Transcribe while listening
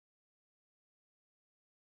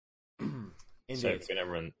So if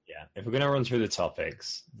we're gonna run through the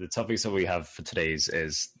topics that we have for today's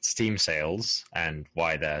is Steam sales and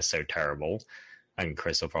why they're so terrible, and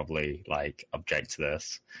Chris will probably object to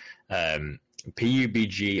this.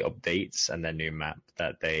 PUBG updates and their new map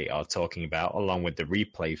that they are talking about, along with the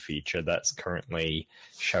replay feature that's currently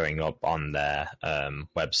showing up on their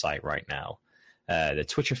website right now. The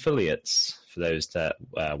Twitch affiliates, for those that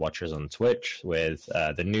watch us on Twitch, with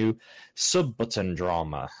the new sub button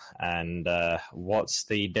drama, and what's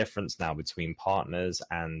the difference now between partners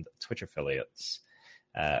and Twitch affiliates.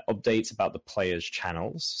 Updates about the players'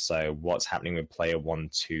 channels, so what's happening with player 1,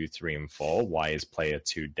 2, 3, and 4, why is player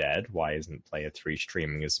 2 dead, why isn't player 3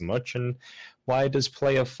 streaming as much, and why does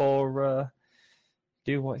player 4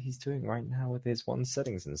 do what he's doing right now with his one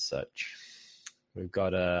settings and such. We've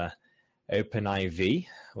got OpenIV.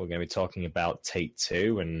 We're going to be talking about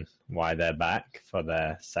Take-Two and why they're back for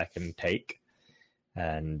their second take.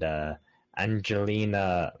 And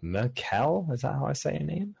Angelina Merkel, is that how I say her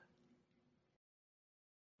name?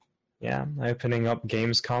 Yeah, opening up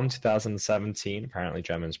Gamescom 2017. Apparently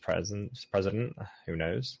Germany's president. Who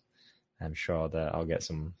knows? I'm sure that I'll get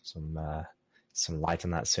some light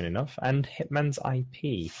on that soon enough. And Hitman's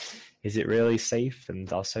IP. Is it really safe?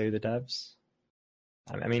 And also the devs?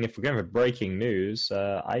 I mean, if we're going for breaking news,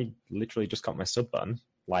 I literally just got my sub button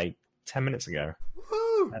 10 minutes ago.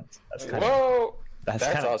 Woo! That's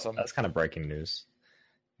awesome. That's kind of breaking news.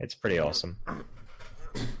 It's pretty awesome.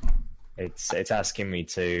 It's asking me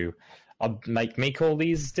to make all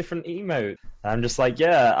these different emotes. I'm just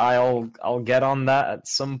I'll get on that at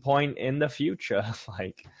some point in the future.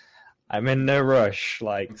 I'm in no rush.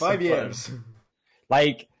 5 years.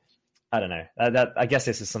 I don't know. I guess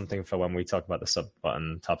this is something for when we talk about the sub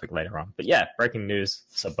button topic later on. But yeah, breaking news,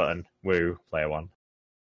 sub button, woo, player 1.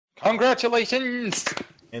 Congratulations!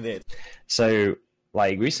 Indeed. So,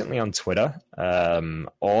 recently on Twitter,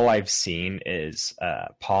 all I've seen is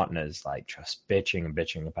partners just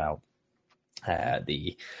bitching about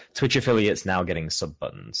the Twitch affiliates now getting sub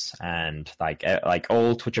buttons, and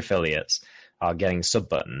all Twitch affiliates are getting sub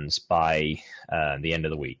buttons by the end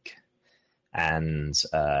of the week. And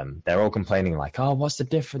they're all complaining oh, what's the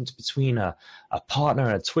difference between a partner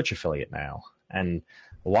and a Twitch affiliate now? And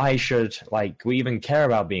why should we even care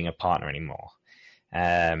about being a partner anymore?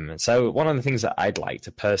 So one of the things that I'd like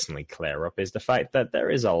to personally clear up is the fact that there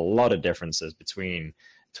is a lot of differences between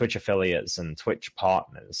Twitch affiliates and Twitch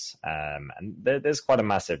partners, and there's quite a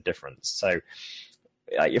massive difference. So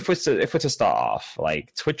if we're to start off,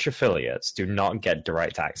 Twitch affiliates do not get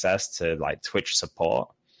direct access to Twitch support.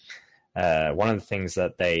 One of the things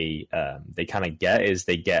that they kind of get is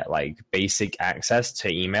they get basic access to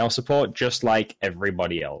email support, just like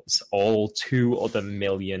everybody else. All 2 other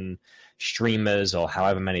million streamers, or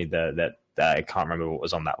however many that I can't remember what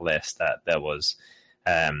was on that list that there was,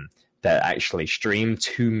 that actually streamed.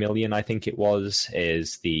 2 million, I think it was,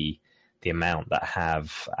 is the amount that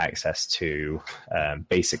have access to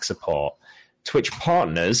basic support. Twitch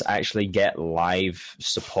partners actually get live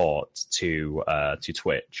support to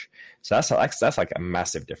Twitch. So that's a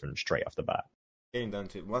massive difference straight off the bat. Getting down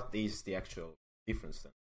to what is the actual difference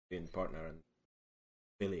then between partner and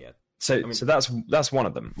affiliate? So that's one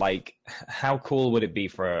of them. How cool would it be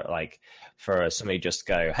for somebody just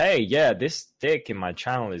go, hey, yeah, this dick in my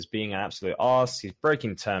channel is being an absolute arse. He's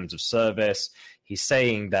breaking terms of service. He's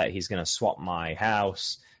saying that he's going to swap my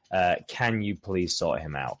house. Can you please sort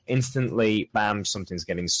him out? Instantly, bam, something's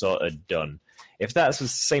getting sorted, done. If that's the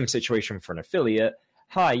same situation for an affiliate,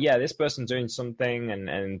 hi, yeah, this person's doing something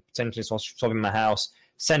and potentially swapping my house,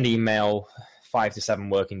 send email, 5 to 7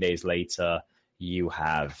 working days later, you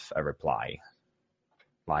have a reply.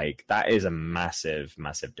 That is a massive,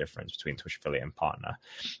 massive difference between Twitch affiliate and partner.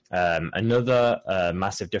 Another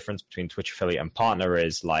massive difference between Twitch affiliate and partner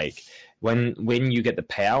is when you get the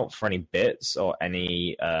payout for any bits or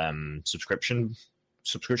any subscriptions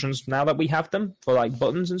now that we have them for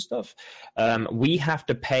buttons and stuff, we have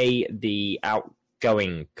to pay the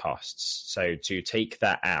outgoing costs. So to take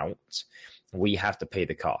that out, we have to pay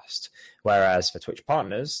the cost. Whereas for Twitch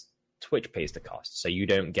partners, Twitch pays the cost. So you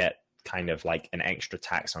don't get kind of an extra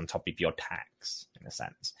tax on top of your tax, in a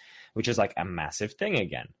sense, which is a massive thing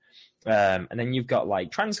again. And then you've got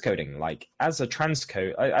transcoding. As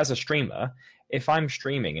a streamer, if I'm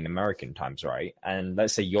streaming in American times, right, and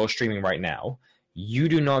let's say you're streaming right now, you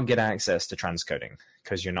do not get access to transcoding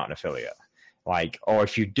because you're not an affiliate. Or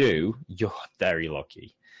if you do, you're very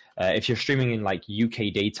lucky. If you're streaming in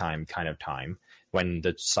UK daytime kind of time, when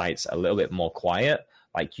the site's a little bit more quiet,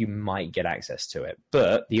 you might get access to it.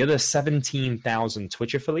 But the other 17,000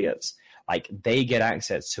 Twitch affiliates, like they get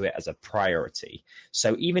access to it as a priority.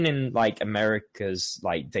 So even in like America's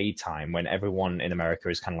like daytime, when everyone in America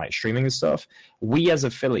is kind of like streaming and stuff, we as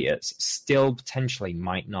affiliates still potentially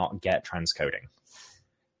might not get transcoding.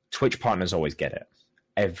 Twitch partners always get it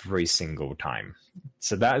every single time.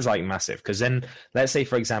 So that is like massive, because then let's say,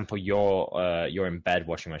 for example, you're in bed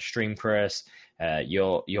watching my stream, Chris.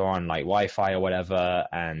 You're on like Wi-Fi or whatever,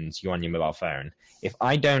 and you're on your mobile phone. If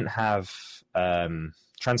I don't have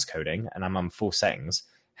transcoding and I'm on full settings,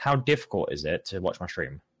 how difficult is it to watch my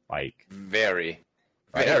stream? Like very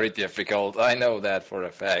difficult. I know that for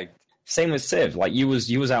a fact. Same with Civ. Like you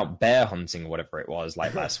was out bear hunting or whatever it was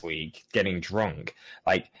like last week, getting drunk.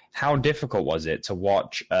 Like how difficult was it to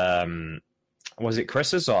watch? Was it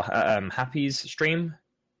Chris's or Happy's stream?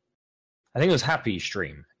 I think it was Happy's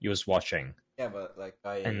stream you was watching. Yeah, but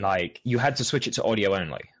like you had to switch it to audio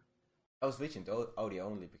only. I was switching to audio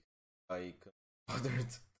only because I couldn't bother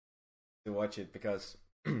to watch it because,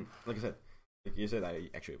 like you said, I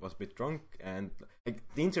actually was a bit drunk, and like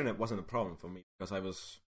the internet wasn't a problem for me because I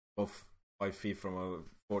was off 5 feet from a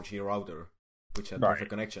 4G router, which had perfect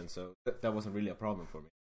connection, so that wasn't really a problem for me.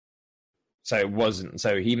 So it wasn't.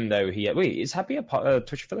 So even though is Happy a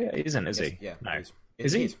Twitch affiliate? He isn't, is he? Yeah. No.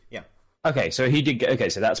 Is he? Yeah. Okay, so he did. Okay,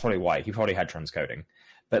 so that's probably why he probably had transcoding.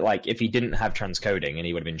 But like, if he didn't have transcoding and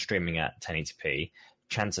he would have been streaming at 1080p,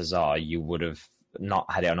 chances are you would have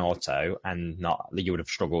not had it on auto, and you would have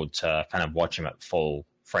struggled to kind of watch him at full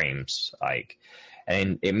frames. Like,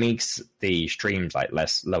 and it makes the streams like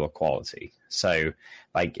lower quality. So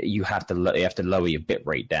like you have to lower your bit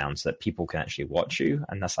rate down so that people can actually watch you,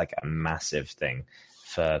 and that's like a massive thing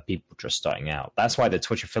for people just starting out. That's why the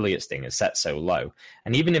Twitch affiliates thing is set so low.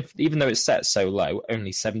 And even though it's set so low,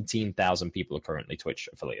 only 17,000 people are currently Twitch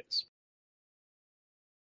affiliates.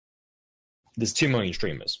 There's 2 million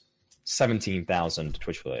streamers, 17,000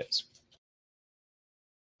 Twitch affiliates.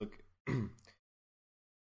 Look,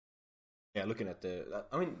 yeah, looking at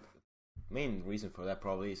main reason for that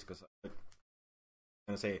probably is because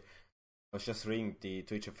I was just reading the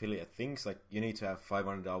Twitch affiliate things. Like, you need to have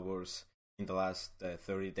 500 hours in the last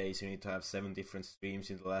 30 days. You need to have 7 different streams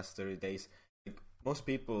in the last 30 days. Like, most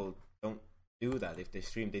people don't do that. If they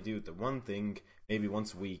stream, they do the one thing maybe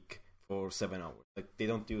once a week for 7 hours. Like, they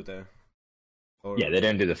don't do the... they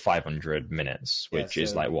don't do the 500 minutes, which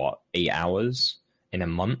is like, what, 8 hours in a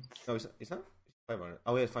month? No, it's not 500.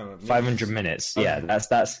 Oh, yeah, 500 minutes. 500 minutes. Yeah,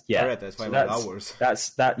 that's yeah. I read that's 500 hours.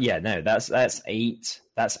 That's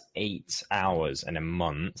 8 hours in a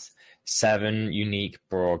month. 7 unique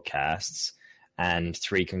broadcasts and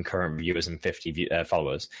 3 concurrent viewers and 50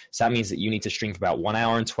 followers. So that means that you need to stream for about 1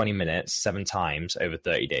 hour and 20 minutes 7 times over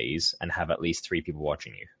 30 days and have at least 3 people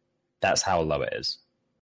watching you. That's how low it is.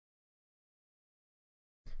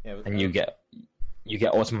 Yeah, and you get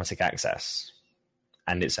automatic access,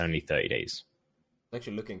 and it's only 30 days.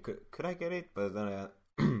 Actually, looking, could I get it? But then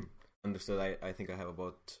I understood. I think I have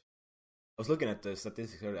about. I was looking at the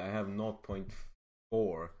statistics earlier. I have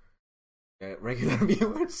 0.4 regular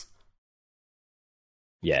viewers.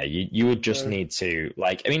 Yeah, you would just need to,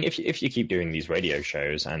 like, I mean, if you keep doing these radio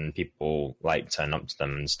shows and people like turn up to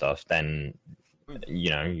them and stuff, then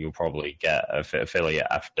you'll probably get an affiliate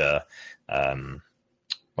after.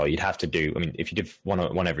 Well, you'd have to do. I mean, if you did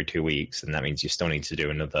one every 2 weeks, then that means you still need to do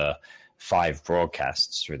another 5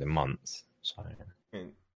 broadcasts through the month. So,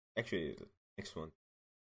 and actually, the next one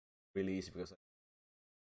really easy because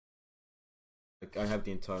I have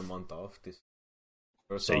the entire month off. This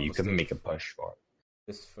first so half you can make a push for it.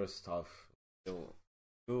 This first half still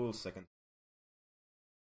cool. Second,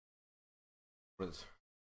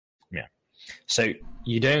 yeah. So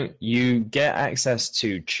you get access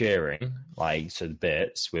to cheering, like to the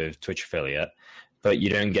bits with Twitch affiliate, but you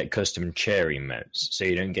don't get custom cheering emotes. So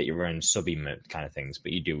you don't get your own sub emote kind of things,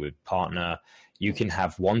 but you do with partner. You can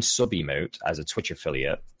have one sub emote as a Twitch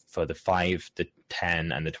affiliate for the 5, the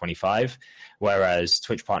 10, and the 25, whereas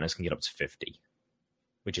Twitch partners can get up to 50,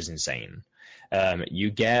 which is insane.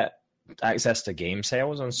 You get access to game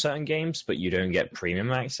sales on certain games, but you don't get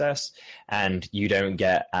premium access, and you don't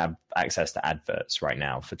get access to adverts right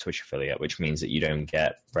now for Twitch affiliate, which means that you don't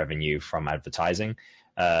get revenue from advertising.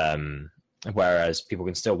 Whereas people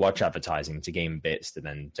can still watch advertising to gain bits to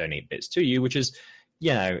then donate bits to you, which is,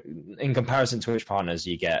 in comparison to Twitch partners,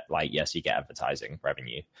 you get you get advertising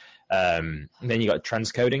revenue. Then you got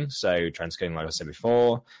transcoding. So transcoding, like I said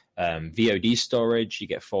before, VOD storage, you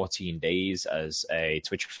get 14 days as a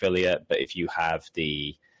Twitch affiliate. But if you have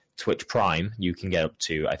the Twitch Prime, you can get up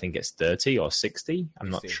to, I think it's 30 or 60.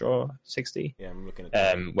 I'm not 60. sure. 60. Yeah, I'm looking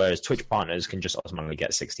at Whereas Twitch partners can just automatically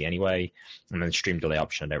get 60 anyway. And then the stream delay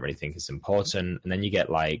option, I don't really think is important. And then you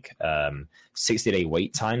get like 60-day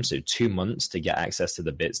wait time, so 2 months to get access to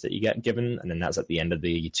the bits that you get given. And then that's at the end of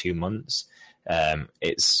the 2 months.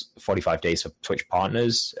 It's 45 days for Twitch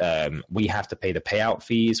partners. We have to pay the payout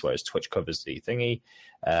fees, whereas Twitch covers the thingy.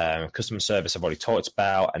 Customer service I've already talked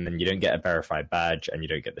about, and then you don't get a verified badge and you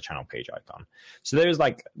don't get the channel page icon. So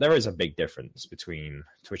there is a big difference between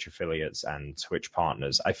Twitch affiliates and Twitch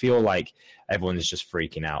partners. I feel like everyone is just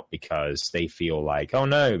freaking out because they feel like, oh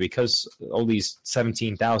no, because all these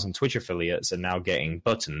 17,000 Twitch affiliates are now getting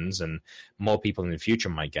buttons and more people in the future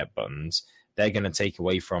might get buttons, they're going to take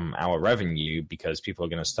away from our revenue because people are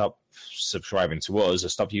going to stop subscribing to us or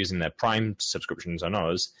stop using their Prime subscriptions on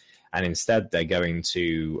us. And instead, they're going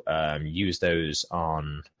to use those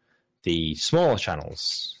on the smaller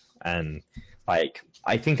channels. And like,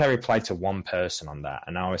 I think I replied to one person on that,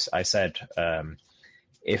 and I said,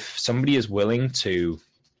 if somebody is willing to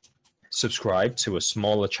subscribe to a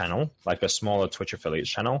smaller channel, like a smaller Twitch affiliate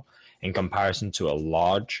channel, in comparison to a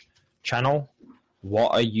large channel,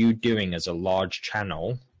 what are you doing as a large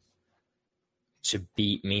channel to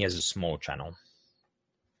beat me as a small channel?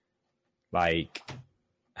 Like,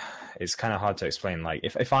 it's kind of hard to explain. Like,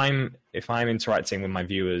 if I'm interacting with my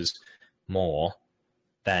viewers more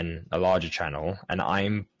than a larger channel, and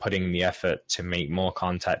I'm putting the effort to make more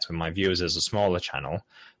contact with my viewers as a smaller channel,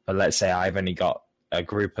 but let's say I've only got a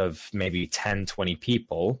group of maybe 10, 20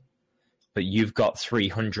 people, but you've got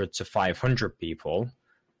 300 to 500 people,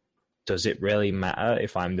 does it really matter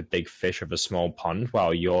if I'm the big fish of a small pond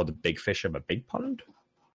while you're the big fish of a big pond?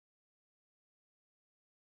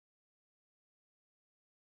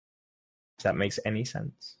 If that makes any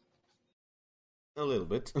sense. a little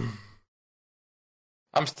bit.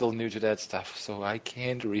 I'm still new to that stuff, so I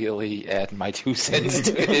can't really add my 2 cents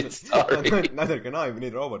to it. Sorry. Neither can I. We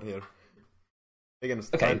need a robot here. We're gonna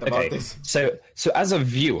start about this. So as a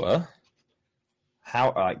viewer,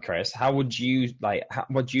 Chris, how would you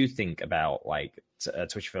what do you think about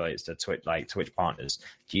Twitch affiliates to Twitch partners?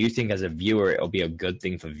 Do you think as a viewer it'll be a good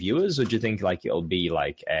thing for viewers, or do you think it'll be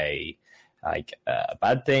a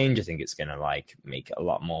bad thing? Do you think it's gonna make a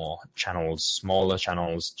lot more channels, smaller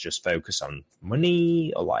channels, just focus on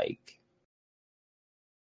money, or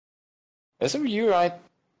As a viewer, I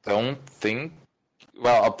don't think.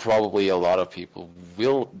 Well, probably a lot of people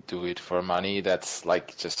will do it for money. That's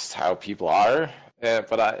just how people are.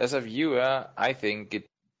 But as a viewer, I think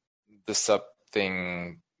the sub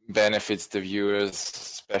thing benefits the viewers,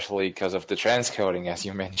 especially because of the transcoding, as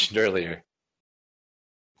you mentioned earlier.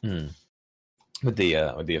 With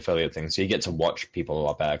the affiliate thing, so you get to watch people a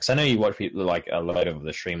lot better. Because I know you watch people a lot of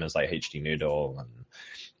the streamers like HD Noodle,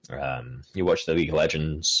 and you watch the League of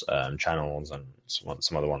Legends channels and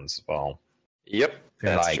some other ones as well. Yep,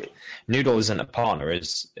 that's true. Noodle isn't a partner,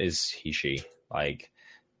 is he, she?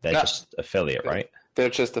 They're just affiliate, right? They're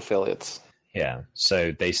just affiliates. Yeah,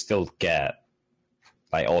 so they still get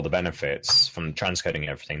all the benefits from transcoding and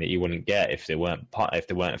everything that you wouldn't get if they weren't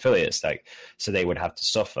affiliates. So they would have to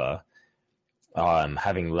suffer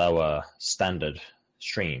having lower standard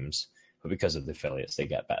streams, but because of the affiliates, they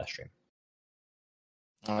get better stream.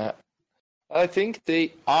 I think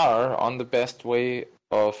they are on the best way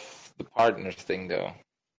of the partners thing, though.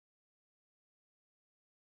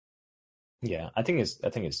 Yeah, I think it's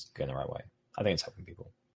going the right way. I think it's helping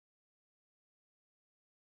people.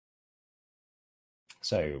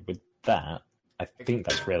 So with that, I think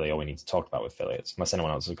that's really all we need to talk about with affiliates, unless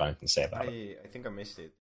anyone else has got anything to say about it. I think I missed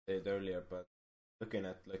it earlier, but looking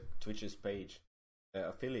at Twitch's page,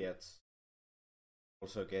 affiliates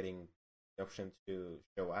also getting the option to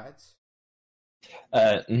show ads.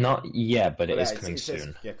 Not yet, but it is coming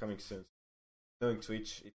soon. Yeah, coming soon. Knowing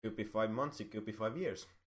Twitch, it could be 5 months, it could be 5 years.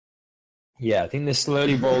 Yeah, I think they're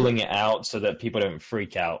slowly rolling it out so that people don't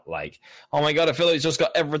freak out. Oh my god, affiliates just got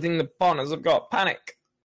everything the partners have got. Panic.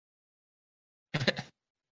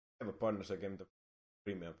 Have a partners that give them the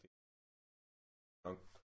premium fee.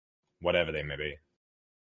 Whatever they may be.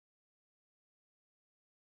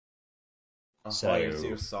 So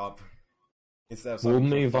your sub. We'll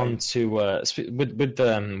move on to with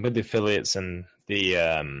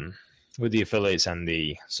the affiliates and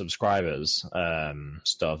the subscribers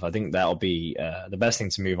stuff. I think that'll be the best thing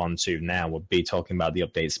to move on to now. Would be talking about the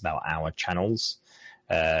updates about our channels,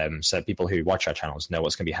 so people who watch our channels know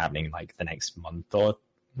what's going to be happening the next month or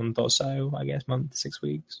so. I guess 6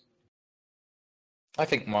 weeks. I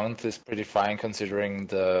think month is pretty fine considering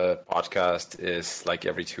the podcast is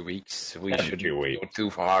every 2 weeks. We shouldn't go too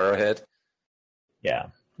far ahead. Yeah,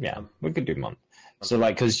 Yeah, we could do month. So,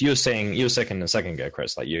 like, because you were saying a second ago,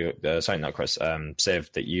 Chris, like sorry, not Chris,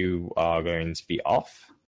 Siv, that you are going to be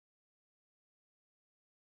off.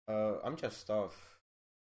 I'm just off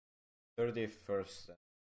 31st.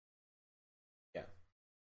 Yeah.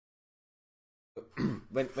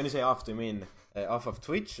 when you say off, do you mean off of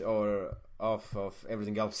Twitch or off of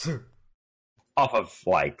everything else? Off of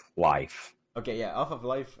like life. Okay, yeah, off of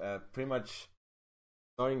life. Pretty much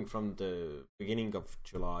starting from the beginning of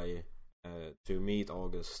July to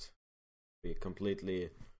mid-August, be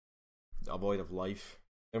completely avoid of life.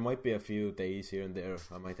 There might be a few days here and there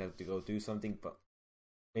I might have to go do something, but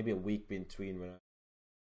maybe a week between when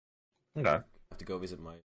I have to go visit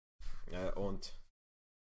my aunt.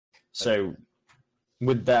 So,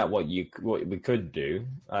 with that, what we could do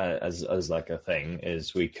as like a thing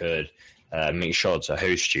is we could make sure to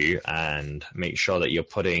host you and make sure that you're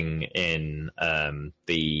putting in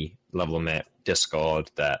the Level Limit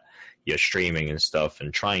Discord that you're streaming and stuff,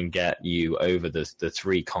 and try and get you over the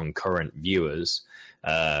 3 concurrent viewers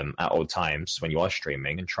at all times when you are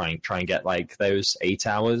streaming, and try and get like those 8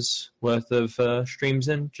 hours worth of streams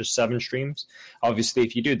in, just 7 streams. Obviously,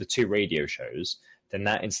 if you do the 2 radio shows, then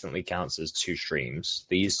that instantly counts as 2 streams.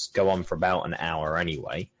 These go on for about an hour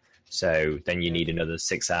anyway, so then you need another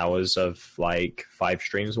 6 hours of like 5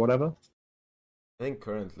 streams, whatever. I think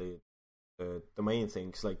currently the main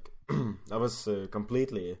things, like I was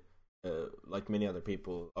completely like many other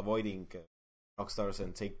people avoiding Rockstars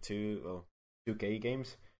and Take-Two, well, 2K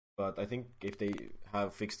games, but I think if they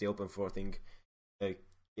have fixed the Open 4 thing,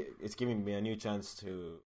 it's giving me a new chance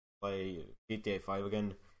to play GTA 5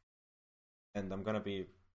 again, and I'm gonna be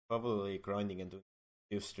probably grinding and doing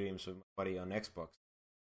 2 streams with my buddy on Xbox,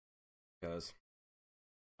 because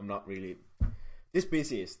I'm not really... This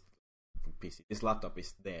laptop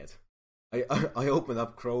is dead. I opened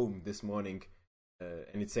up Chrome this morning,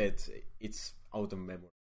 and it said it's out of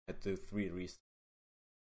memory. I had to 3 restarts.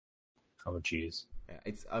 Oh jeez. Yeah,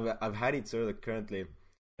 I've had it so that currently,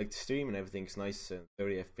 like, the stream and everything's nice and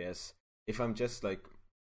 30 FPS. If I'm just like,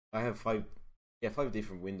 I have 5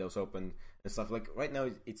 different windows open and stuff. Like right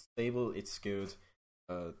now, it's stable, it's good.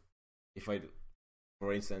 If I,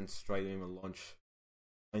 for instance, try to even launch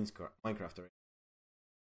Minecraft or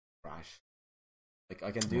crash. Like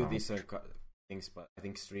I can do these things, but I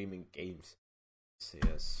think streaming games,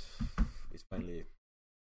 yes, it's finally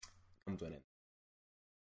come to an end.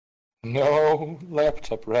 No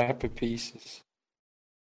laptop wrapper pieces.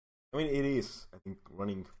 I mean, it is, I think,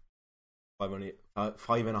 running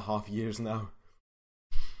 5.5 years now.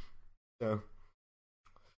 So,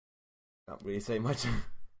 can't really say much.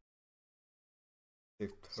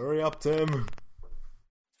 Hurry up, Tim.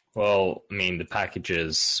 Well, I mean, the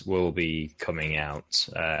packages will be coming out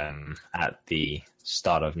at the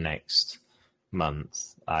start of next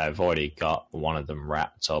month. I've already got one of them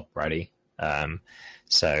wrapped up ready.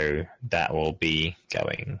 So that will be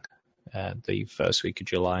going the first week of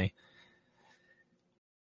July.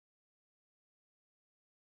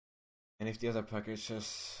 And if the other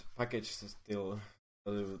packages still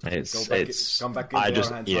come back I into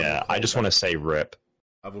our hands, I just want to say rip.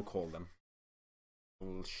 I will call them. I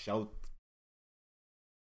will shout.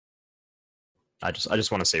 I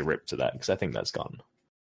just want to say rip to that because I think that's gone.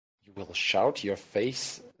 You will shout your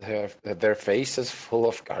face. Their face is full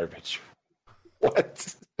of garbage.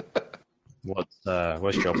 What? What's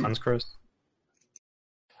your plans, Chris?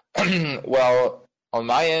 Well, on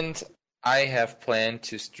my end, I have planned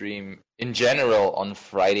to stream in general on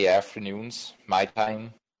Friday afternoons, my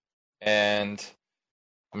time, and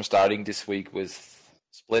I'm starting this week with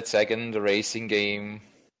Split Second, the racing game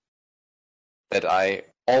that I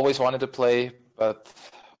always wanted to play, but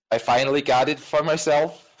I finally got it for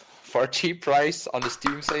myself for a cheap price on the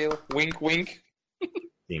Steam sale. Wink, wink.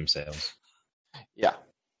 Steam sales. Yeah,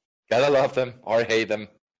 gotta love them or hate them.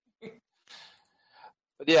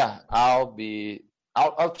 But yeah, I'll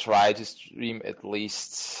try to stream at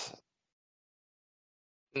least.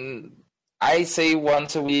 I say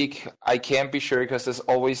once a week. I can't be sure because there's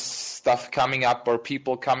always stuff coming up or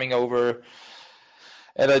people coming over,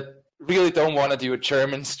 and I really don't want to do a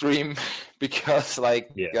German stream because,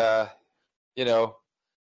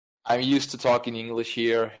 I'm used to talking English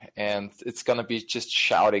here, and it's gonna be just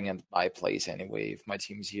shouting at my place anyway if my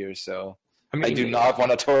team's here. So I do not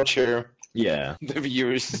want to torture the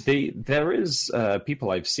viewers. There is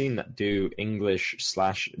people I've seen that do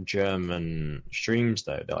English/German streams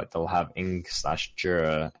though. They'll have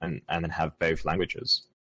Eng/Ger and then have both languages.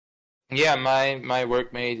 Yeah, my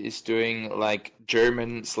workmate is doing like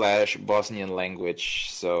German/Bosnian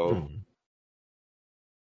language. So.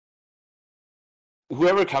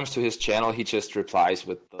 whoever comes to his channel, he just replies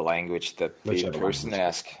with the language that the Whichever person language.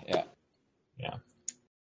 asks. Yeah. Yeah.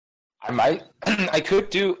 I could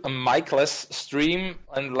do a mic-less stream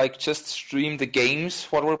and like just stream the games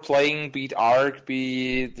what we're playing, be it Ark,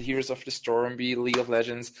 be it Heroes of the Storm, be it League of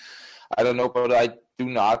Legends. I don't know, but I do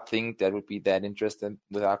not think that would be that interesting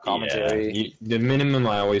without commentary. Yeah. The minimum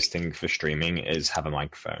I always think for streaming is have a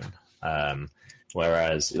microphone.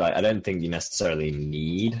 Whereas, like, I don't think you necessarily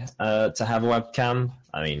need to have a webcam.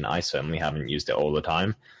 I mean, I certainly haven't used it all the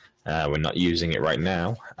time. We're not using it right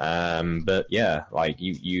now, but yeah, like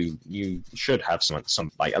you should have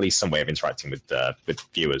some like at least some way of interacting with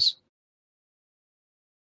viewers.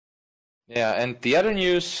 Yeah, and the other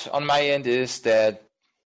news on my end is that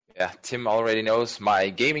Tim already knows my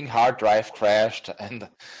gaming hard drive crashed, and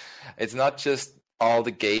it's not just all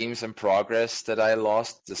the games and progress that I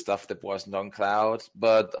lost, the stuff that wasn't on cloud,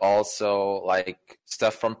 but also like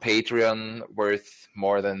stuff from Patreon worth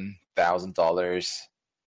more than $1,000.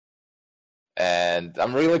 And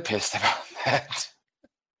I'm really pissed about that.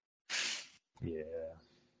 Yeah.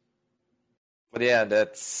 But yeah,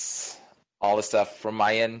 that's all the stuff from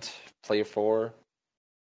my end. Player 4.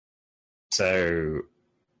 So,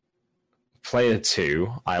 Player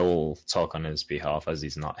 2, I will talk on his behalf as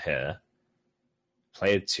he's not here.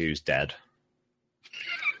 Player 2's dead.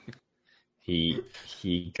 He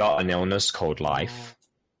got an illness called life.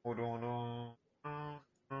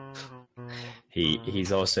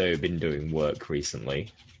 He's also been doing work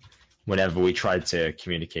recently. Whenever we tried to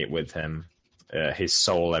communicate with him, his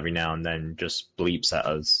soul every now and then just bleeps at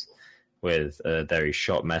us with a very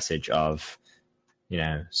short message of,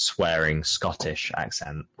 swearing Scottish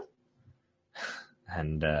accent.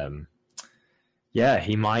 And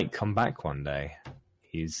he might come back one day.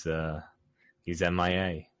 He's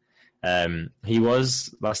MIA. He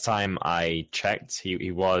was, last time I checked,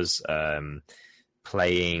 he was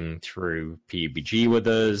playing through PUBG with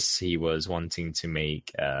us. He was wanting to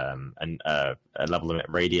make a Level Limit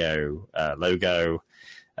Radio logo,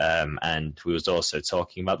 and we was also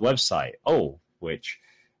talking about the website. Which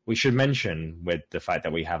we should mention with the fact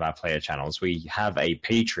that we have our player channels. We have a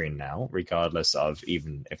Patreon now, regardless of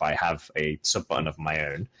even if I have a sub button of my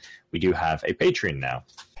own. We do have a Patreon now.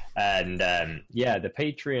 And the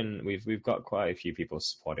Patreon, we've got quite a few people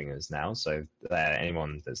supporting us now. So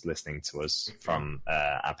anyone that's listening to us from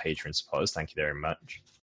our Patreon supporters, thank you very much.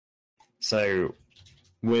 So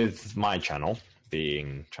with my channel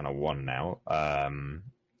being channel 1 now,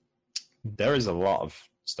 there is a lot of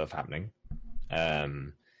stuff happening.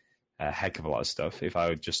 A heck of a lot of stuff. If I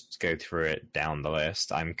would just go through it down the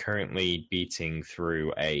list, I'm currently beating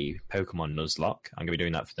through a Pokemon Nuzlocke. I'm going to be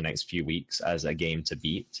doing that for the next few weeks as a game to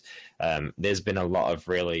beat. There's been a lot of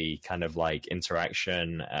really kind of like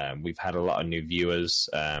interaction. We've had a lot of new viewers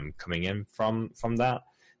coming in from that.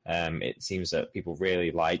 It seems that people really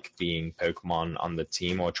like being Pokemon on the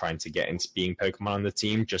team or trying to get into being Pokemon on the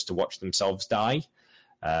team just to watch themselves die.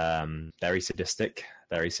 Very sadistic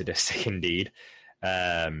indeed.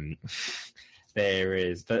 There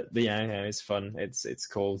is, but it's fun. It's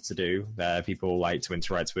cool to do. People like to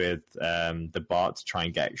interact with the bot to try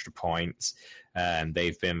and get extra points.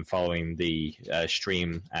 They've been following the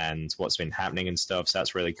stream and what's been happening and stuff, so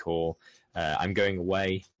that's really cool. I'm going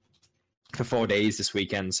away for 4 days this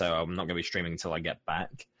weekend, so I'm not going to be streaming until I get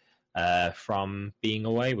back from being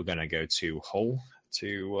away. We're going to go to Hull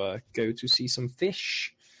to go to see some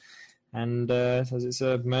fish, and it's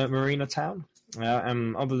a marina town.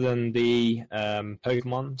 Other than the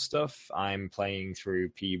Pokemon stuff, I'm playing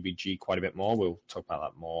through PUBG quite a bit more. We'll talk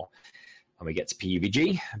about that more when we get to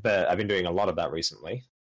PUBG, but I've been doing a lot of that recently.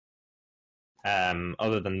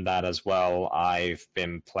 Other than that as well, I've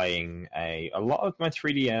been playing a lot of my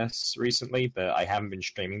 3DS recently, but I haven't been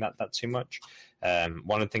streaming that too much.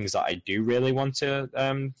 One of the things that I do really want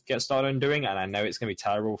to get started on doing, and I know it's going to be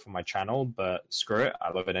terrible for my channel, but screw it,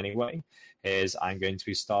 I love it anyway, is I'm going to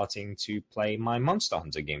be starting to play my Monster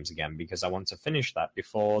Hunter games again, because I want to finish that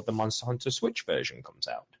before the Monster Hunter Switch version comes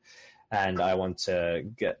out. And I want to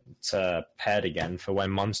get paired again for when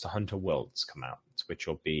Monster Hunter Worlds come out, which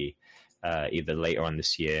will be either later on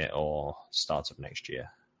this year or start of next year.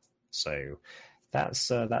 So that's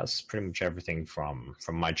pretty much everything from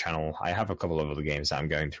my channel. I have a couple of other games that I'm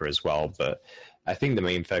going through as well, but I think the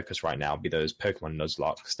main focus right now will be those Pokemon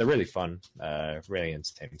Nuzlocks. They're really fun, really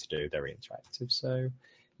entertaining to do, very interactive. So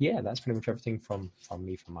yeah, that's pretty much everything from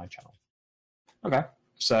me, from my channel. Okay,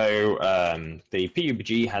 so the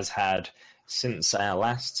PUBG has had, since our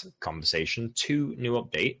last conversation, 2 new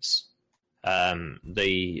updates.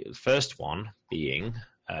 The first one being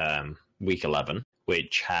week 11,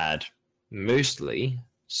 which had mostly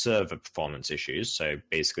server performance issues. So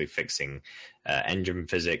basically fixing engine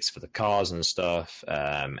physics for the cars and stuff,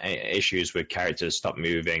 issues with characters stop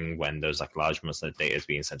moving when there's like large amounts of data is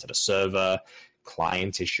being sent to the server,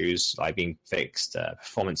 client issues like being fixed,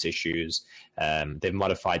 performance issues. They've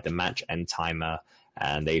modified the match end timer,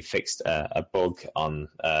 and they fixed a bug on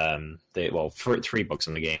three bugs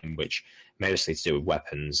in the game, which mostly to do with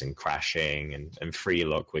weapons and crashing and free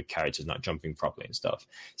look with characters not jumping properly and stuff.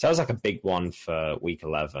 So that was like a big one for week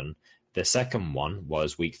 11. The second one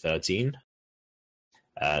was week 13.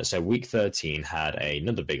 So week 13 had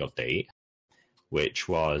another big update, which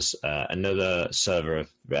was another server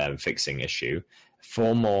fixing issue.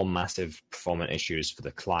 4 more massive performance issues for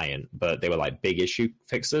the client, but they were like big issue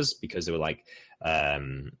fixes because they were like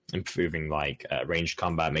improving like ranged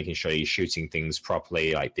combat, making sure you're shooting things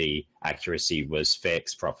properly, like the accuracy was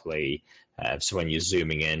fixed properly. So when you're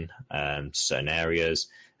zooming in certain areas,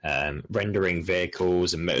 rendering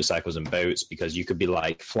vehicles and motorcycles and boats, because you could be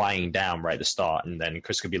like flying down right at the start, and then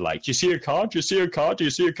Chris could be like, "Do you see a car? Do you see a car? Do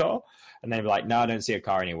you see a car?" And they'd be like, "No, I don't see a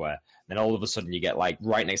car anywhere." Then all of a sudden you get like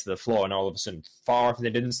right next to the floor, and all of a sudden far off in the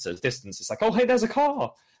distance, it's like, "Oh, hey, there's a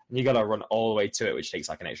car." And you got to run all the way to it, which takes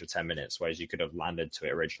like an extra 10 minutes, whereas you could have landed to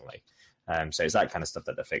it originally. So it's that kind of stuff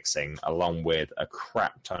that they're fixing, along with a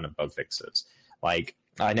crap ton of bug fixes. Like,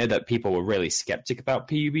 I know that people were really skeptic about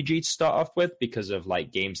PUBG to start off with because of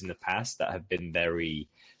like games in the past that have been very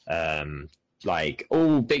like,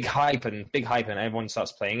 oh, big hype, and everyone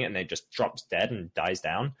starts playing it and it just drops dead and dies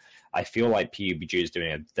down. I feel like PUBG is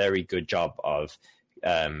doing a very good job of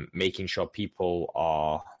making sure people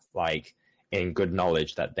are like in good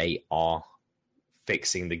knowledge that they are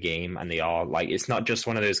fixing the game, and they are like, it's not just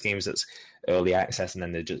one of those games that's early access and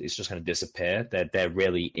then it's just going to disappear. They're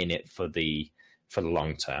really in it for the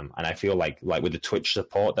long term. And I feel like with the Twitch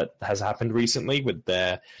support that has happened recently with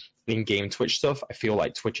their in-game Twitch stuff, I feel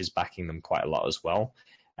like Twitch is backing them quite a lot as well.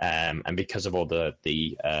 And because of all the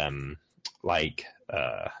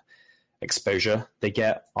exposure they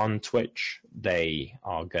get on Twitch, they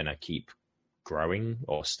are gonna keep growing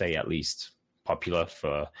or stay at least popular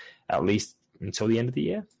for at least until the end of the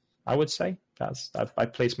year. I would say I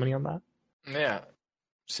place money on that. Yeah,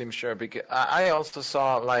 seems sure. Because I also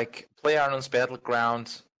saw like PlayerUnknown's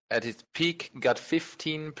Battlegrounds at its peak got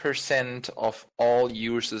 15% of all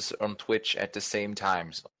users on Twitch at the same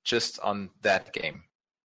time, so just on that game.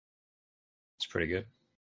 It's pretty good.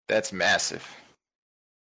 That's massive.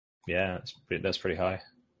 Yeah, that's pretty high.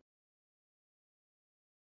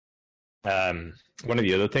 One of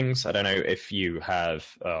the other things, I don't know if you have,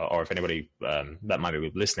 or if anybody that might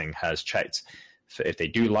be listening has checked if they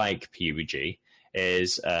do like PUBG,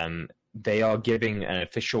 is they are giving an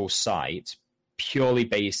official site purely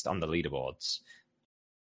based on the leaderboards.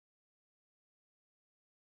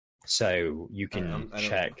 So you can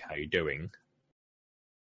check how you're doing.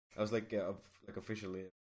 I was like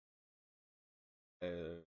officially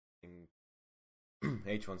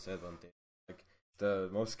H1 said one thing, like the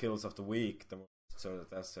most kills of the week,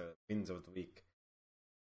 that's wins of the week.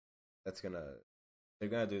 They're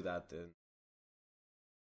gonna do that.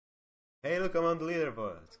 Hey, look, I'm on the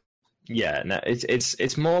leaderboard. Yeah, no,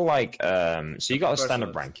 it's more like so you got a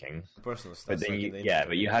standard ranking, personal stuff, but then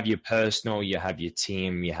you have your personal, you have your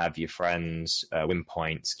team, you have your friends, win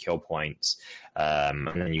points, kill points, and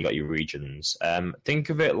then you got your regions.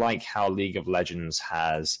 Think of it like how League of Legends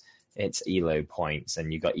has its Elo points,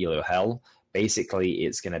 and you got Elo Hell. Basically,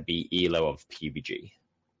 it's going to be Elo of PUBG.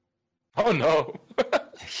 Oh no!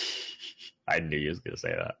 I knew you was going to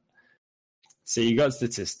say that. So you got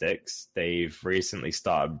statistics. They've recently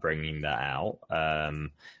started bringing that out.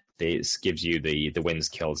 This gives you the wins,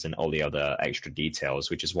 kills, and all the other extra details,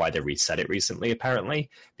 which is why they reset it recently, apparently,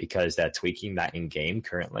 because they're tweaking that in-game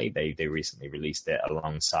currently. They recently released it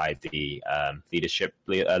alongside the leadership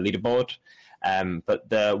leaderboard. But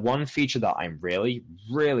the one feature that I'm really,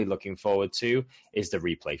 really looking forward to is the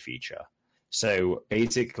replay feature. So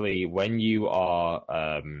basically, when you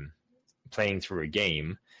are playing through a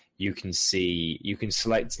game, you can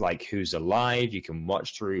select like who's alive, you can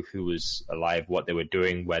watch through who was alive, what they were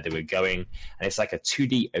doing, where they were going, and it's like a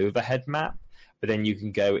 2D overhead map, but then you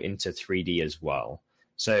can go into 3D as well.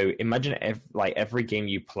 So imagine every game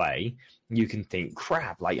you play, you can think,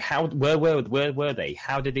 crap, like where were they?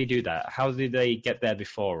 How did they do that? How did they get there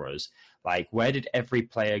before us? Like, where did every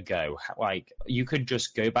player go? Like, you could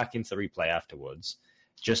just go back into the replay afterwards,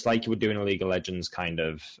 just like you would do in a League of Legends kind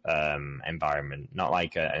of environment, not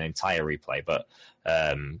like an entire replay, but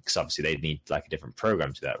because obviously they'd need like a different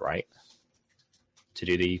program to that, right? To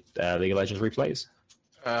do the League of Legends replays.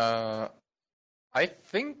 I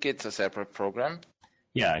think it's a separate program.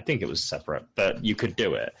 Yeah, I think it was separate, but you could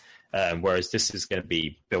do it. Whereas this is going to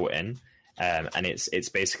be built in, and it's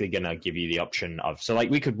basically going to give you the option of, so like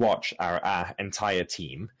we could watch our entire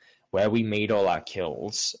team where we made all our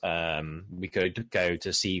kills. We could go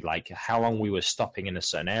to see like how long we were stopping in a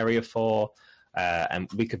certain area for, and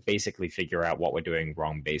we could basically figure out what we're doing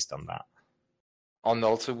wrong based on that. And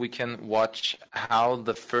also we can watch how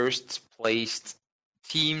the first placed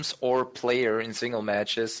teams or player in single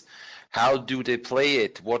matches, how do they play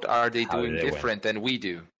it? What are they How do doing they different than we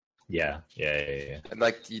do? Yeah. And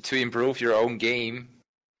like to improve your own game,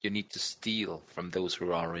 you need to steal from those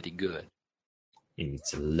who are already good. You need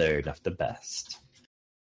to learn of the best.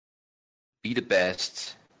 Be the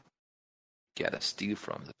best. Gotta steal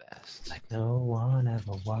from the best. Like no one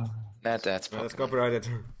ever was. That's That's Pokemon. copyrighted.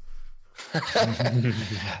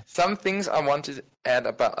 Some things I want to add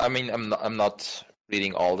about. I mean, I'm not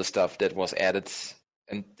reading all the stuff that was added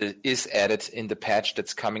and that is added in the patch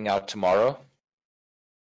that's coming out tomorrow.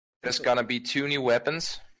 There's gonna be 2 new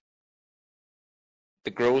weapons.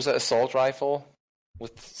 The Groza assault rifle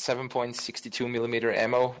with 7.62mm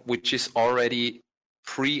ammo, which is already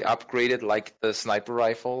pre-upgraded like the sniper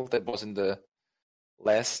rifle that was in the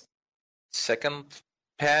last second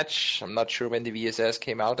patch. I'm not sure when the VSS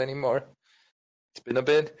came out anymore. It's been a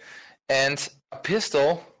bit. And a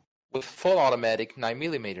pistol with full automatic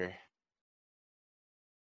 9mm.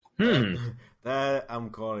 That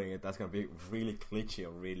I'm calling it. That's gonna be really glitchy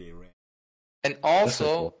or really rare. And also,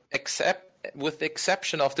 cool. with the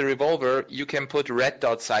exception of the revolver, you can put red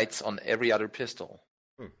dot sights on every other pistol.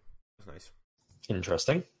 That's nice.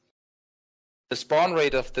 Interesting. The spawn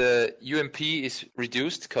rate of the UMP is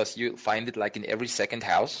reduced because you find it like in every second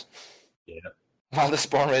house. Yeah. While the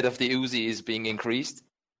spawn rate of the Uzi is being increased.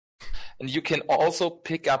 And you can also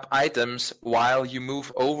pick up items while you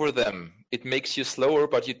move over them. It makes you slower,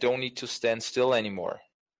 but you don't need to stand still anymore.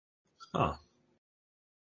 Huh.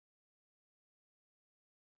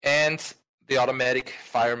 And the automatic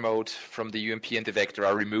fire mode from the UMP and the Vector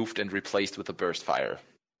are removed and replaced with a burst fire.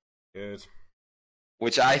 Good.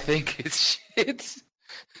 Which I think is shit.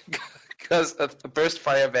 Because a burst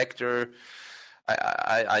fire Vector,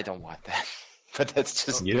 I don't want that. But that's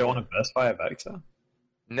just... You don't want to burst fire Vector?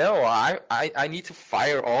 No, I need to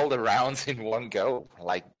fire all the rounds in one go.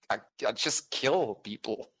 Like, I just kill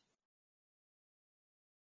people.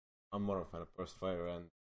 I'm more of a burst fire and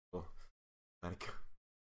like.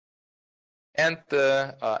 And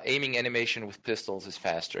the aiming animation with pistols is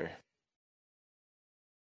faster.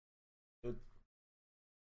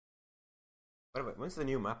 By the way, when's the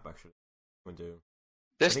new map actually going to?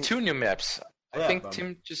 There's think- 2 new maps. I think but-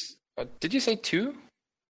 Tim just... did you say 2?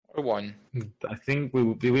 Or 1? I think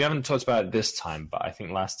we haven't talked about it this time, but I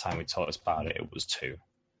think last time we talked about it, it was 2.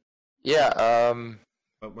 Yeah,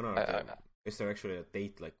 But when are is there actually a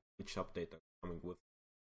date, like which update are coming with?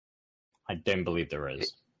 I don't believe there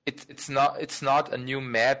is. it's not a new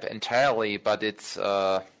map entirely, but it's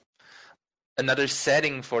another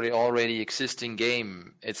setting for the already existing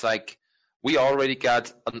game. It's like we already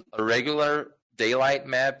got a regular daylight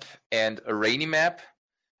map and a rainy map,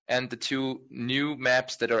 and the 2 new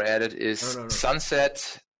maps that are added is No.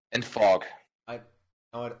 sunset and fog.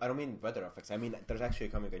 I don't mean weather effects. I mean there's actually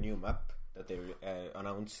coming a new map that they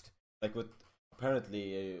announced, like with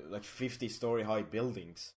apparently like 50-story high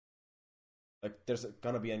buildings. Like there's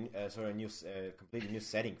gonna be a new completely new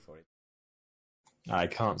setting for it. I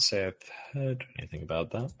can't say I've heard anything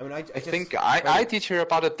about that. I mean, I think I did hear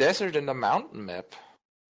about a desert and a mountain map.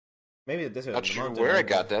 maybe the desert. Not and the sure mountain where I one,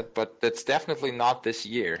 got that, but that's definitely not this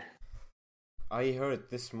year. I heard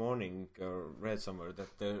this morning or read somewhere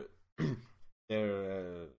that they're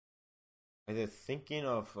either thinking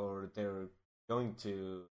of or they're going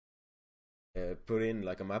to put in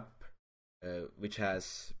like a map which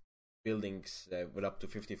has buildings with up to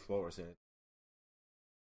 50 floors in it.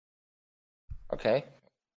 Okay.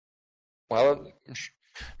 Well,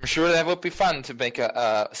 I'm sure that would be fun to make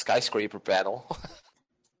a skyscraper battle.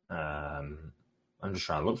 I'm just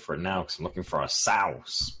trying to look for it now because I'm looking for a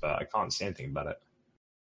souse, but I can't see anything about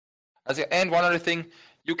it. And one other thing,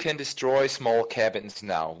 you can destroy small cabins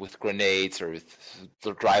now with grenades or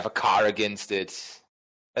to drive a car against it.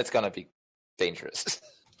 That's gonna be dangerous.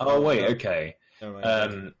 Oh wait, okay. Never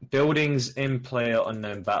mind. Buildings in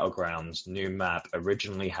PlayerUnknown Battlegrounds new map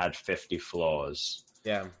originally had 50 floors.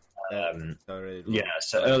 Yeah. Yeah,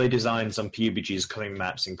 so early designs on PUBG's coming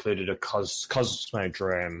maps included a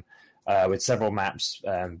Cosmodrome, with several maps,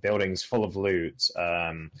 buildings full of loot,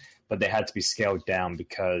 but they had to be scaled down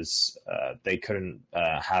because they couldn't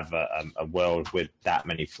have a world with that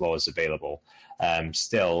many floors available.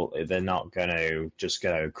 Still, they're not going to just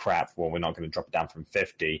go, crap, well, we're not going to drop it down from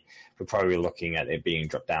 50. We're probably looking at it being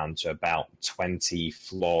dropped down to about 20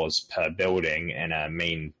 floors per building in a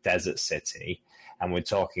main desert city. And we're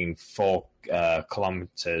talking 4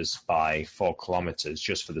 kilometers by 4 kilometers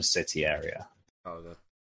just for the city area. Oh, that.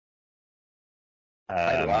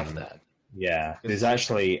 I love that. Yeah, there's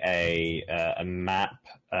actually a map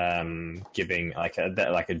giving like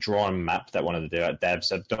a drawn map that one of the devs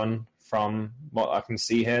have done from what I can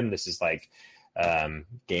see here. And this is like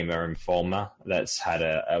Gamer Informer that's had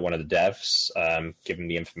one of the devs giving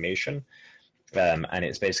the information, and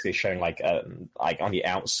it's basically showing like on the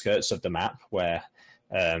outskirts of the map where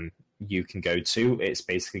you can go to. It's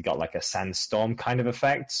basically got like a sandstorm kind of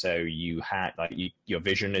effect. So you had your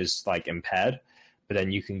vision is like impaired. But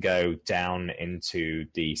then you can go down into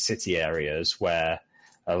the city areas where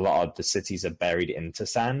a lot of the cities are buried into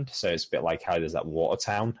sand. So it's a bit like how there's that water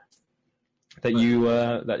town that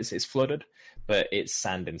it's flooded, but it's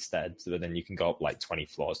sand instead. So then you can go up like 20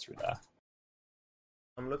 floors through there.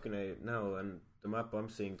 I'm looking at it now, and the map I'm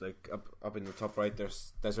seeing, like up in the top right,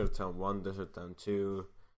 there's Desert Town 1, Desert Town 2.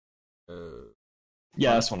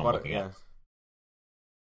 Yeah, that's what I'm looking at.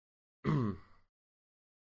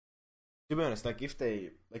 To be honest, like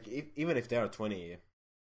even if there are 20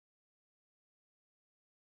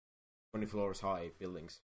 floors high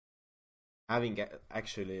buildings, having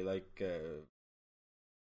actually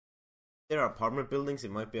there are apartment buildings,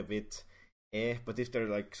 it might be a bit but if they're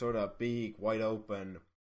like sort of big, wide open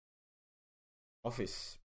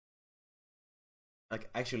office, like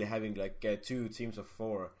actually having like 2 teams of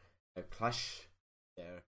 4 clash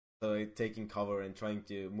there, so like, taking cover and trying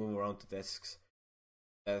to move around the desks,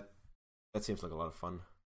 that seems like a lot of fun.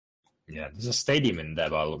 Yeah, there's a stadium in there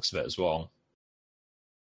by the looks of it as well.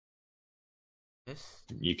 Yes.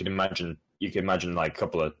 You can imagine like a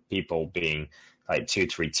couple of people being like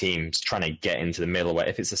 2-3 teams trying to get into the middle. Where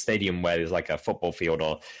if it's a stadium where there's like a football field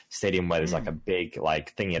or stadium where there's like a big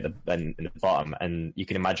like thingy in the bottom, and you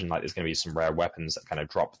can imagine like there's going to be some rare weapons that kind of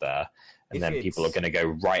drop there, and then people are going to go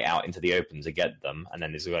right out into the open to get them, and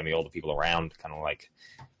then there's going to be all the people around kind of like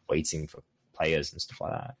waiting for players and stuff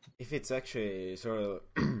like that. If it's actually sort of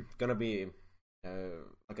gonna be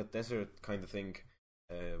like a desert kind of thing,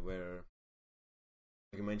 where,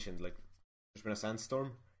 like you mentioned, like there's been a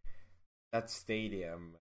sandstorm, that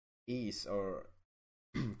stadium is or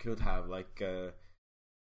could have like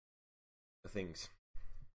things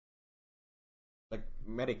like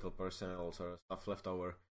medical personnel sort of stuff left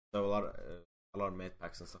over, so a lot of med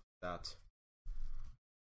packs and stuff like that.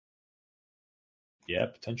 Yeah,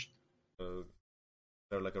 potentially. So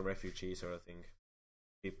they're like a refugee sort of thing,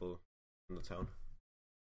 people in the town.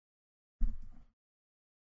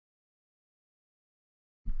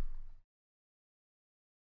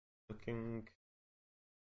 Looking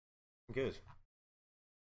good.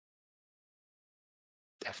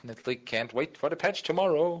 Definitely can't wait for the patch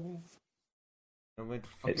tomorrow. Can't wait to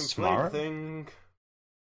fucking It's play tomorrow? the thing.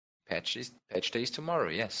 Patch day is tomorrow,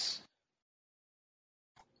 yes.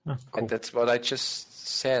 Oh, cool. And that's what I just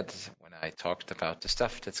said when I talked about the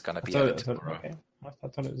stuff that's gonna be added tomorrow. Okay. I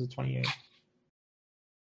thought it was the 28th.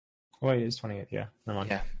 Wait, it's 28th, yeah. Never mind.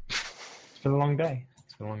 Yeah. It's been a long day.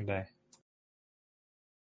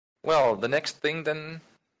 Well, the next thing then,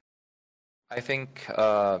 I think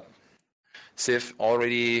Civ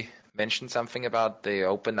already mentioned something about the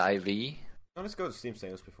Open IV. No, let's go to Steam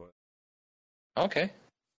sales before. Okay.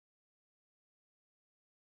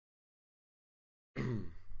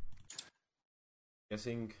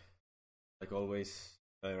 Guessing, like always,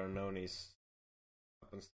 Unknown is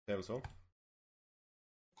happens to sales all.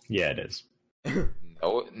 Yeah, it is.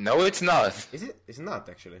 No, it's not. Is it? It's not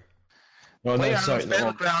actually. Well, no, PlayerUnknown's sorry.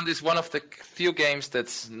 Battleground is one of the few games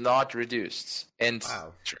that's not reduced. And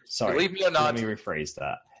Wow. Sorry. believe me or not, Let me rephrase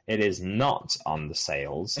that. It is not on the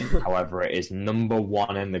sales. However, it is number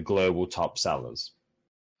 1 in the global top sellers.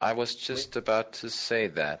 I was just about to say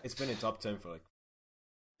that. It's been in top 10 for like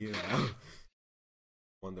a year now.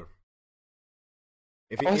 Wonder.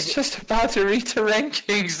 I was just about to read the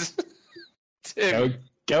rankings. Tim.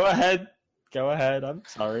 Go ahead. I'm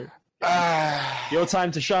sorry. Your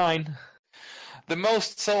time to shine. The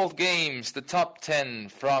most sold games, the top 10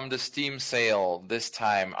 from the Steam sale this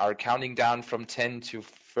time, are counting down from 10 to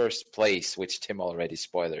first place, which Tim already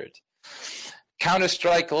spoiled.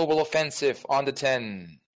 Counter-Strike Global Offensive on the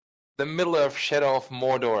 10. The Middle-earth Shadow of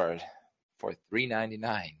Mordor for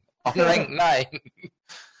 $3.99 on rank 9.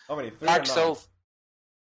 How many? 3 Dark or 9? Souls.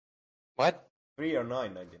 What? 3 or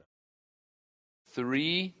 9.99.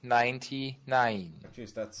 $3.99.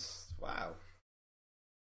 Jeez, that's wow.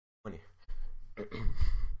 Money.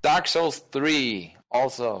 Dark Souls 3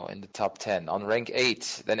 also in the top 10 on rank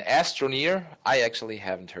 8. Then Astroneer, I actually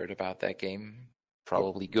haven't heard about that game.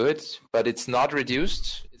 Probably good, but it's not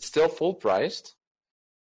reduced. It's still full priced.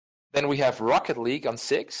 Then we have Rocket League on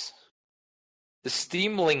 6. The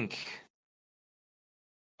Steam Link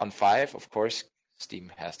on 5, of course.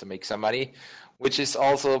 Steam has to make some money, which is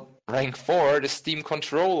also rank 4, the Steam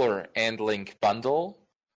Controller and Link bundle.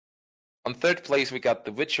 On 3rd place, we got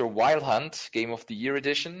The Witcher Wild Hunt, Game of the Year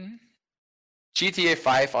edition. GTA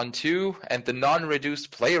 5 on 2, and the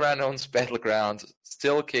non-reduced PlayerUnknown's Battleground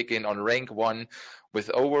still kicking on rank 1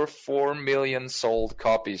 with over 4 million sold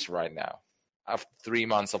copies right now after 3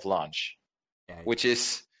 months of launch, which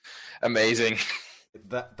is amazing.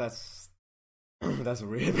 That's a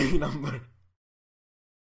really big number.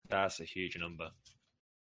 That's a huge number.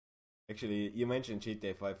 Actually, you mentioned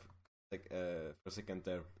GTA 5 for a second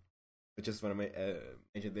there. I just want to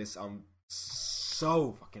mention this. I'm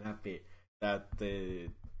so fucking happy that the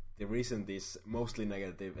reason is mostly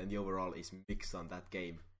negative and the overall is mixed on that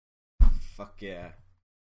game. Fuck yeah.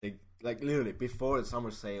 Like literally, before the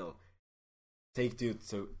summer sale, Take-Two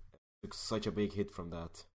took such a big hit from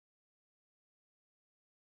that.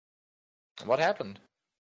 What happened?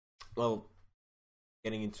 Well,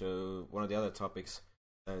 getting into one of the other topics,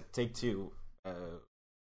 Take-Two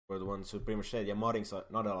were the ones who pretty much said, yeah, modding's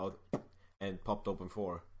not allowed, and popped Open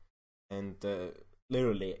 4. And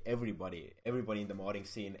literally everybody in the modding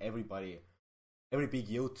scene, every big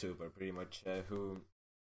YouTuber pretty much who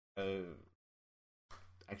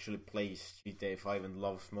actually plays GTA 5 and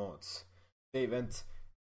loves mods, they went,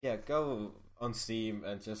 yeah, go on Steam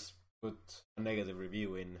and just put a negative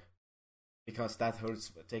review in, because that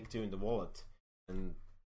hurts Take-Two in the wallet, and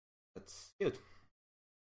that's good.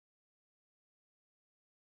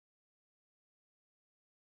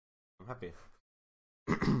 I'm happy.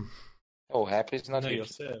 Oh, happy is not No, huge.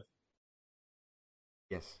 yourself.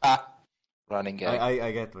 Yes. Running gag.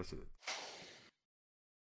 I get what you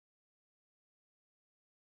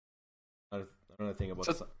did. Another thing about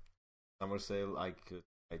summer sale, I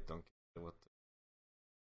don't care what.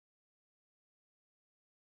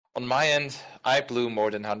 On my end, I blew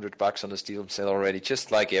more than $100 on the Steam sale already,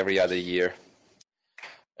 just like every other year.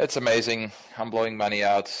 It's amazing. I'm blowing money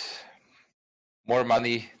out. More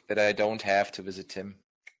money that I don't have to visit Tim.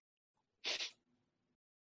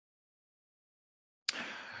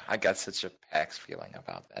 I got such a PAX feeling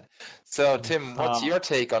about that. So, Tim, what's your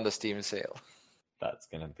take on the Steam sale? That's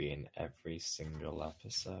going to be in every single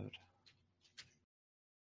episode.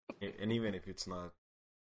 And even if it's not,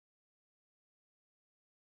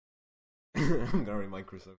 I'm gonna remind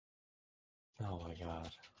Microsoft. Oh my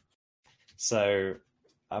god. So,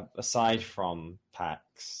 aside from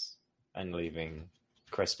PAX and leaving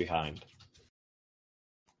Chris behind,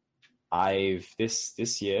 I've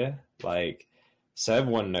this year, like, so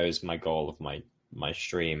everyone knows my goal of my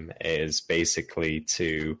stream is basically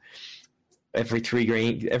to every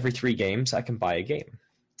three games I can buy a game,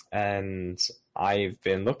 and I've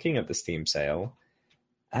been looking at the Steam sale,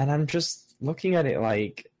 and I'm just looking at it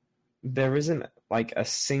like there isn't like a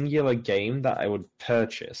singular game that I would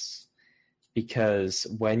purchase, because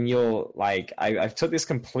when you're like, I've took this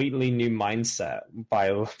completely new mindset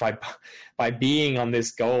by being on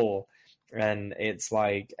this goal, and it's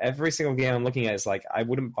like every single game I'm looking at is like, I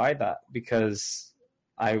wouldn't buy that because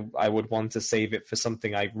I would want to save it for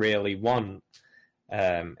something I really want.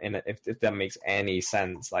 And if that makes any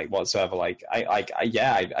sense, like whatsoever, like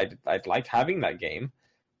I'd like having that game,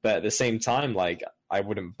 but at the same time, like I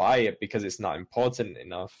wouldn't buy it because it's not important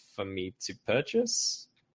enough for me to purchase.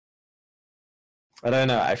 I don't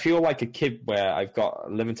know. I feel like a kid where I've got a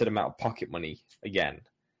limited amount of pocket money again,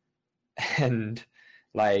 and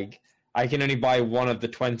like I can only buy one of the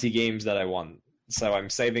 20 games that I want. So I'm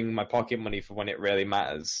saving my pocket money for when it really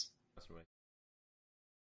matters. That's right.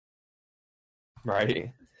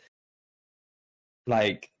 Right?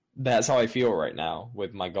 Like, that's how I feel right now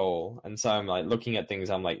with my goal. And so I'm like looking at things,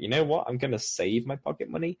 I'm like, you know what? I'm going to save my pocket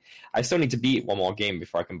money. I still need to beat one more game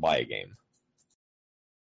before I can buy a game.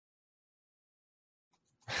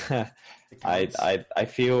 I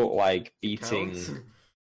feel like beating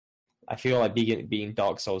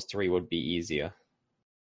Dark Souls 3 would be easier.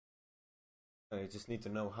 I just need to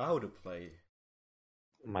know how to play.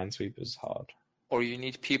 Minesweeper's hard. Or you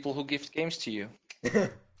need people who gift games to you.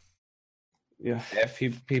 Yeah,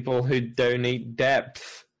 people who donate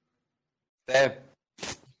depth. Depth.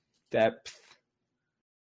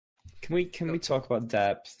 Can we talk about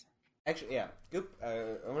depth? Actually, yeah. good.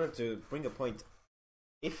 I wanted to bring a point.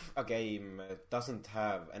 If a game doesn't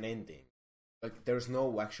have an ending, like there's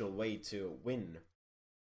no actual way to win.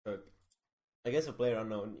 But I guess a player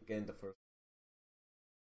unknown getting the first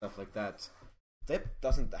stuff like that. Depth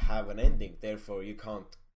doesn't have an ending, therefore you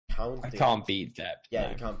can't count it. I can't beat Depth. Yeah, no.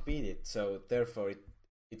 you can't beat it. So therefore,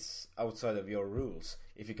 it's outside of your rules.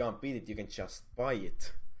 If you can't beat it, you can just buy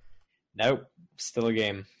it. Nope, still a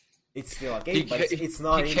game. It's still a game, but it's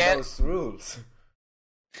not in those rules.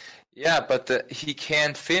 Yeah, but he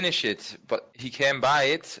can't finish it, but he can buy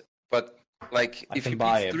it. But like, if he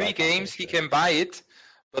beats 3 games, he can buy it.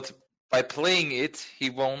 But by playing it, he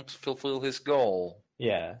won't fulfill his goal.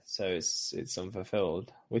 Yeah, so it's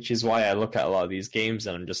unfulfilled, which is why I look at a lot of these games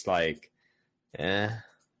and I'm just like, eh.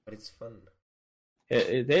 But it's fun.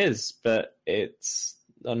 It is, but it's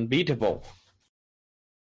unbeatable.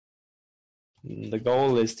 The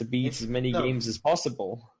goal is to beat as many games as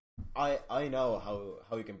possible. I know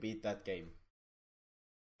how you can beat that game.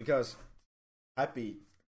 Because Happy,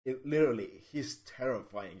 he's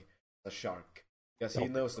terrifying as a shark. Because he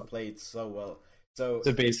knows to play it so well. So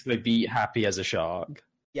basically beat Happy as a shark.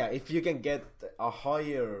 Yeah, if you can get a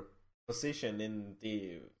higher position in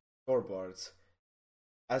the scoreboards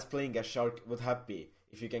as playing a shark with Happy,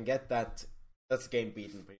 if you can get that, that's game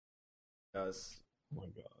beaten. Because oh my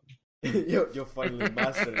god. you finally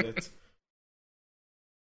mastered it.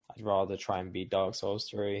 I'd rather try and beat Dark Souls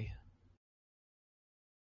 3.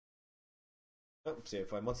 Oh, see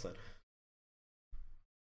if I must then.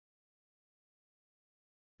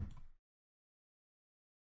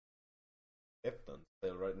 Stepped on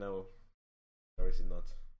still right now. Or is it not?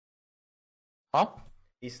 Huh?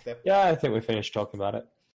 He stepped. Yeah, I think we finished talking about it.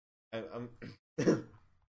 I'm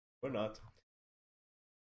we're not.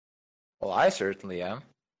 Well, I certainly am.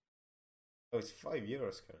 Oh, it's €5.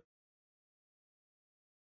 Currently.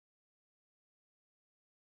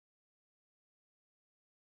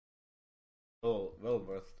 Well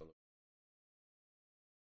worth the look.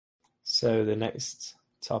 So the next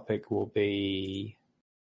topic will be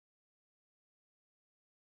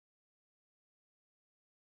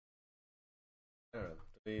I don't know.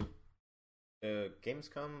 Do we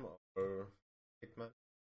Gamescom or Hitman?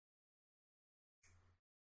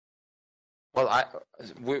 Well,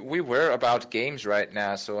 we were about games right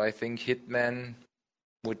now, so I think Hitman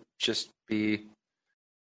would just be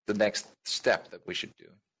the next step that we should do.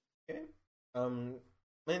 Okay.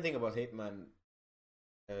 Main thing about Hitman,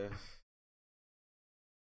 I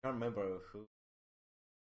can't remember who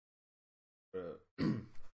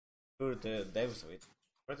who the devs with.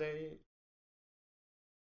 Were they?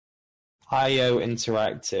 IO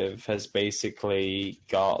Interactive has basically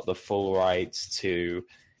got the full rights to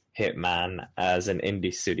Hitman as an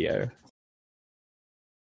indie studio.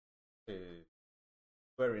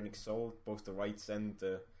 Square Enix sold both the rights and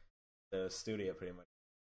the studio pretty much.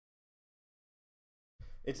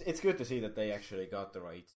 It's good to see that they actually got the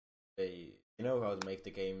rights. They know how to make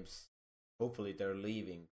the games. Hopefully they're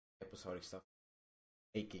leaving episodic stuff,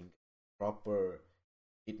 making proper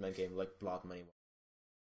Hitman game like Blood Money.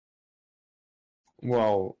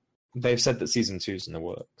 Well, they've said that Season 2's in the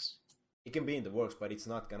works. It can be in the works, but it's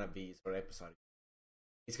not gonna be for episodic.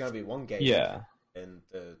 It's gonna be one game. Yeah. And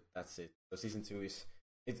that's it. So Season 2 is...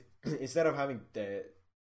 instead of having the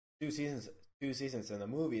two seasons and a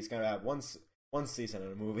movie, it's gonna have one season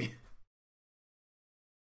and a movie.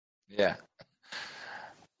 Yeah.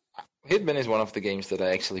 Hitman is one of the games that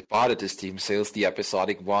I actually bought at the Steam sales, the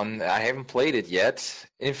episodic one. I haven't played it yet.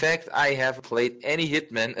 In fact, I haven't played any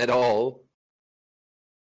Hitman at all.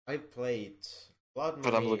 I played Blood Money,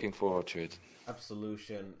 but I'm looking forward to it.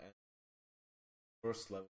 Absolution, and first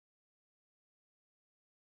level.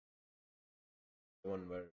 The one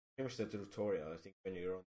where pretty much the tutorial, I think, when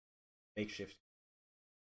you're on makeshift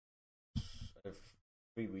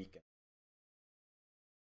free weekend.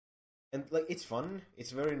 And like it's fun,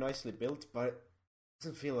 it's very nicely built, but it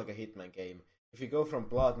doesn't feel like a Hitman game. If you go from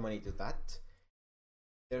Blood Money to that,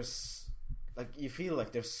 there's like you feel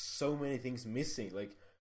like there's so many things missing. Like,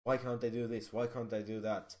 why can't they do this? Why can't they do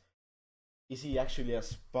that? Is he actually a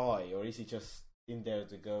spy, or is he just in there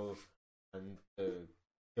to go and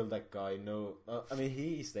kill that guy? No, I mean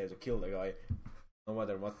he is there to kill the guy, no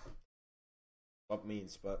matter what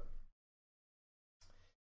means. But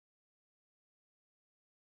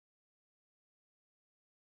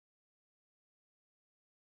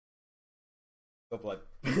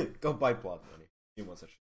go buy Blood Money. You want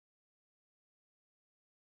such.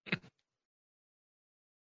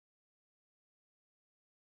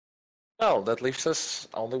 Well, that leaves us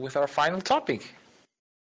only with our final topic.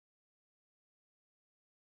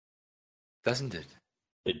 Doesn't it?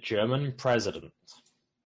 The German president.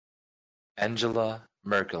 Angela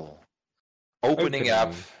Merkel. Opening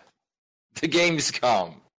up the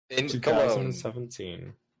Gamescom in Cologne.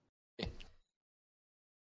 2017.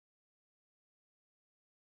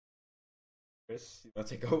 Chris, you want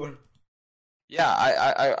to take over? Yeah,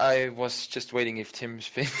 I was just waiting if Tim's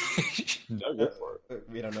finished. No, go for it.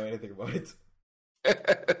 We don't know anything about it.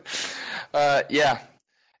 Yeah,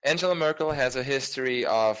 Angela Merkel has a history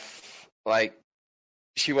of, like,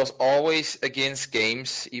 she was always against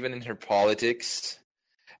games, even in her politics.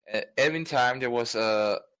 Every time there was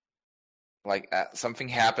something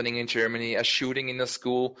happening in Germany, a shooting in a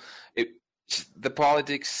school, the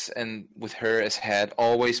politics and with her as head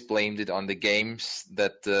always blamed it on the games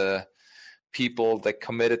that the people that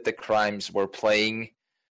committed the crimes were playing.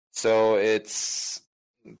 So it's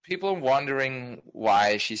people wondering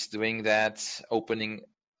why she's doing that, opening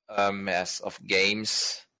a mess of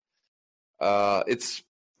games. It's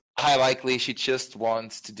high likely she just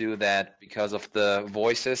wants to do that because of the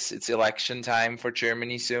voices. It's election time for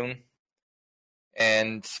Germany soon,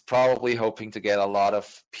 and probably hoping to get a lot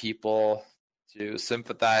of people to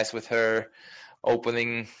sympathize with her.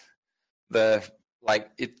 Opening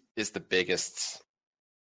it is the biggest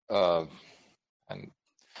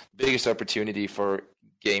opportunity for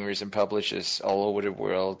gamers and publishers all over the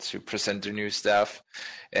world to present their new stuff.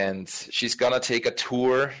 And she's gonna take a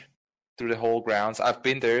tour through the whole grounds. I've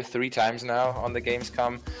been there 3 times now on the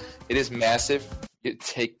Gamescom. It is massive. It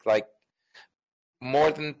take like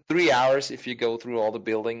more than 3 hours if you go through all the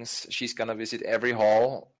buildings. She's gonna visit every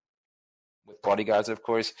hall with bodyguards, of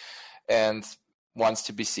course, and wants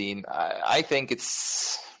to be seen. I think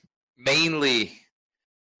it's mainly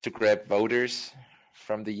to grab voters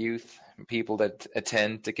from the youth, people that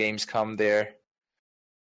attend the Gamescom there.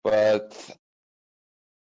 But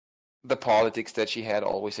the politics that she had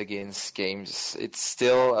always against games, it's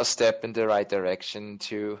still a step in the right direction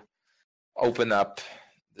to open up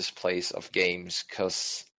this place of games,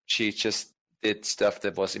 because she just did stuff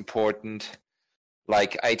that was important,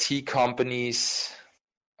 like IT companies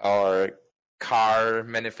or car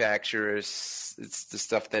manufacturers. It's the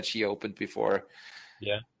stuff that she opened before.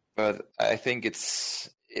 Yeah. But I think it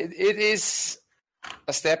is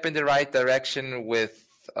a step in the right direction with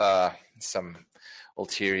some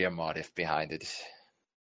ulterior motive behind it.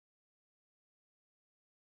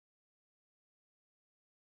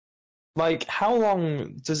 Like, how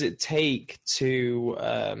long does it take to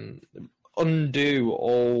undo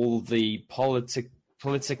all the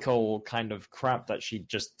political kind of crap that she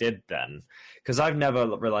just did then? Because I've never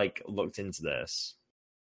looked into this.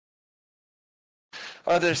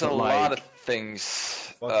 Oh, there's a lot of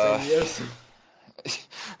things. 10 years?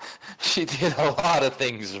 She did a lot of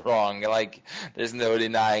things wrong. Like, there's no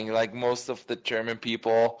denying. Like, most of the German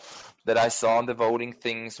people that I saw in the voting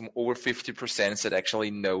things, over 50% said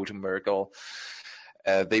actually no to Merkel.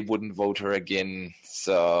 They wouldn't vote her again.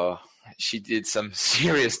 So she did some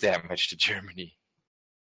serious damage to Germany.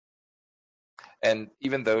 And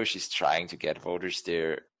even though she's trying to get voters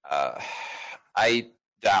there, I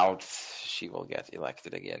doubt she will get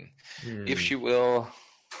elected again. If she will,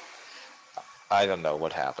 I don't know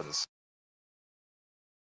what happens.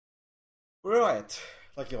 Right,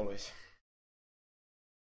 like always.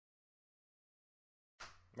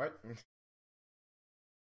 Right.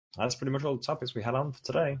 That's pretty much all the topics we had on for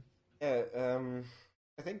today. Yeah,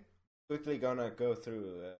 I think quickly gonna go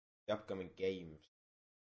through the upcoming games.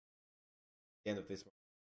 At the end of this one.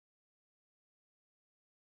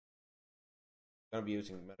 Gonna be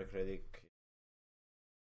using Metacritic.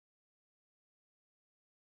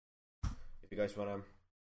 If you guys wanna.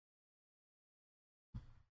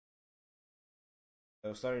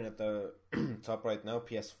 So starting at the top right now,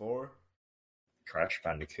 PS4. Crash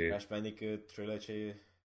Bandicoot Trilogy,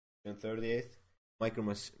 June 30th. Micro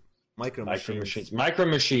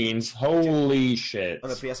Machines. Holy shit! On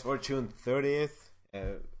the PS4, June 30th.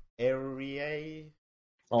 Area.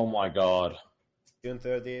 Oh my god. June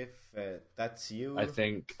 30th. That's You. I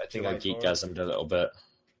think July I geekgasmed a little bit.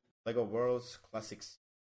 Lego Worlds Classic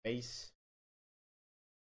Space.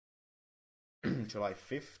 July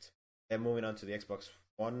 5th. Then moving on to the Xbox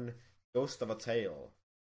One, Ghost of a Tale.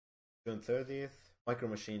 June 30th. Micro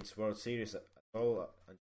Machines World Series as well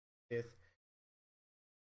on June 30th.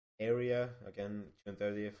 Area, again, June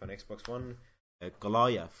 30th on Xbox One.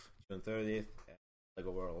 Goliath, June 30th.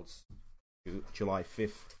 Lego Worlds, July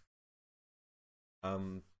 5th.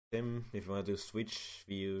 Tim, if you want to do Switch,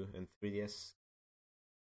 Wii U, and 3DS,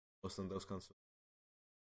 post on those consoles.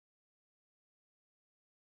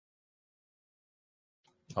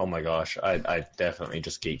 Oh my gosh, I definitely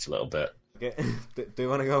just geeked a little bit. Okay, do you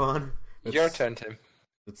want to go on? Your turn, Tim.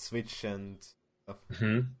 with Switch and stuff.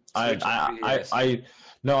 I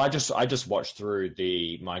just watched through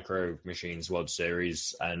the Micro Machines World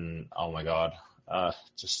Series, and oh my god,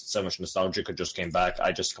 just so much nostalgia just came back.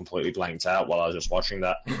 I just completely blanked out while I was just watching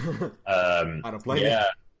that. I don't blame yeah,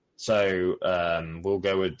 so we'll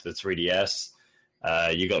go with the 3DS.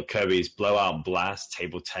 You got Kirby's Blowout Blast,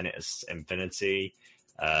 Table Tennis Infinity,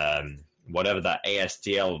 whatever that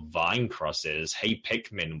ASDL Vine Cross is. Hey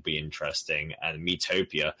Pikmin will be interesting, and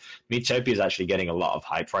Miitopia. Miitopia is actually getting a lot of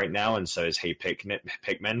hype right now, and so is Hey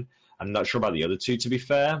Pikmin. I'm not sure about the other two, to be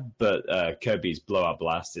fair, but Kirby's Blowout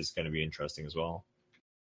Blast is going to be interesting as well.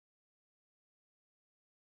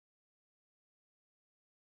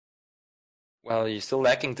 Well, you're still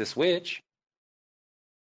lacking the Switch.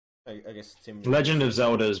 I guess Tim. Legend of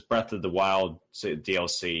Zelda's Breath of the Wild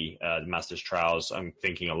DLC, Master's Trials. I'm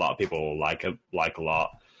thinking a lot of people will like a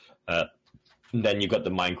lot. Then you've got the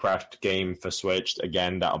Minecraft game for Switch.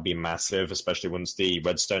 Again, that'll be massive, especially once the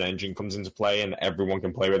Redstone engine comes into play and everyone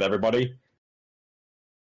can play with everybody.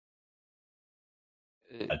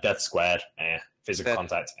 Death Squared, physical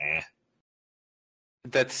contact,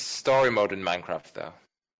 That's story mode in Minecraft, though.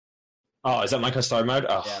 Oh, is that Minecraft Story Mode?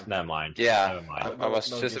 Oh, Yeah. never mind. Yeah, Never mind. I was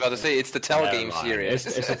just about to say it's the Tell Never game mind. series.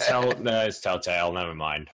 It's it's Telltale. Never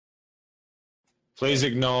mind. Please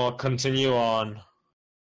ignore. Continue on.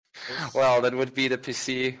 Well, that would be the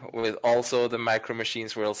PC with also the Micro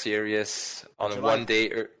Machines World Series on July. one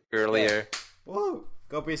day earlier. Whoa,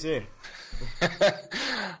 go PC.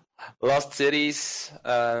 Lost Cities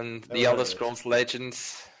and The Oh, Elder right. Scrolls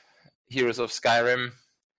Legends, Heroes of Skyrim.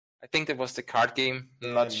 I think that was the card game.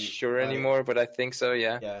 I'm not sure anymore, but I think so,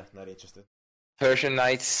 yeah. Yeah, not interested. Persian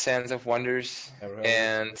Knights, Sands of Wonders, Never heard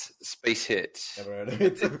and Space Hit. Never heard of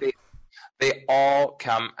it. They all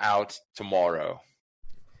come out tomorrow.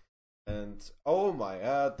 And oh my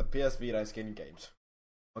god, the PS Vita is getting games.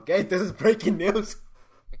 Okay, this is breaking news.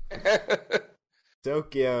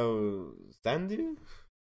 Tokyo Xanadu?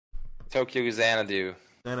 Tokyo Xanadu.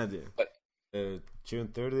 Xanadu. But- June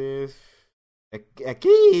 30th.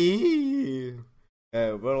 Aki!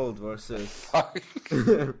 World versus. Fuck.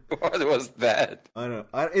 What was that? I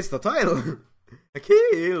don't know. It's the title.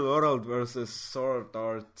 Aki! World versus Sword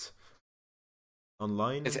Art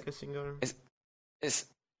Online. Is I'm it- guessing, or? It's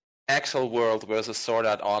Axel World versus Sword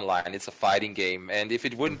Art Online. It's a fighting game, and if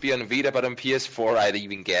it wouldn't be on Vita but on PS4, I'd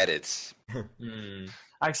even get it.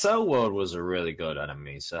 Axel World was a really good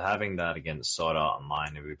enemy, so having that against Sword Art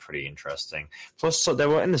Online would be pretty interesting. Plus, so they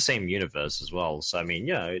were in the same universe as well, so I mean,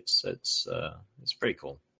 yeah, it's pretty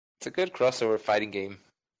cool. It's a good crossover fighting game.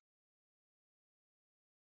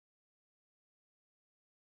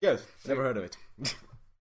 Yes, never heard of it.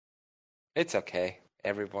 It's okay.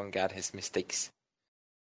 Everyone got his mistakes.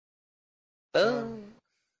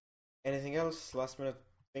 Anything else? Last minute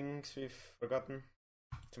things we've forgotten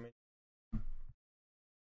to make?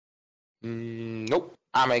 Nope.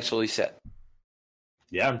 I'm actually set.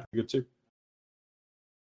 Yeah, I'm good too.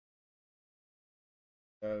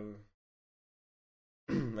 I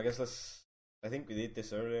guess I think we did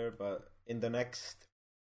this earlier, but in the next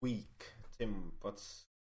week, Tim, what's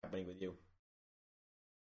happening with you?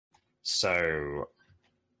 So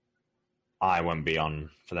I won't be on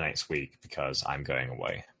for the next week because I'm going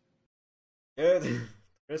away. Good.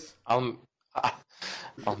 Chris? I'll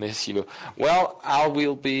miss you. Well, I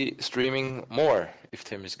will be streaming more if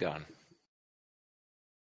Tim is gone.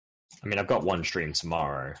 I mean, I've got one stream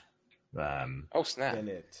tomorrow. Oh snap! In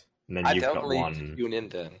it. And then I you've got definitely one. tune in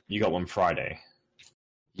then. You got one Friday.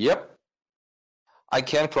 Yep. I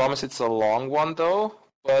can't promise it's a long one though,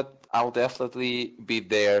 but I'll definitely be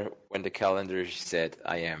there when the calendar said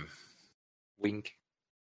I am. Wink.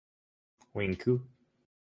 Winku.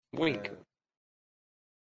 Wink.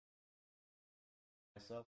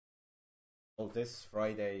 Myself. Well, this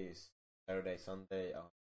Friday is Saturday, Sunday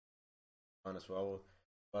on as well,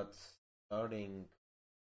 but starting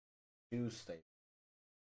Tuesday,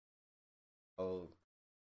 I'll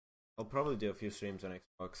probably do a few streams on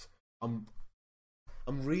Xbox. I'm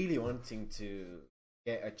really wanting to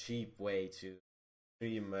get a cheap way to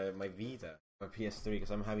stream my Vita, my PS3,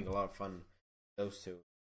 because I'm having a lot of fun with those two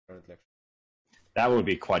currently. That would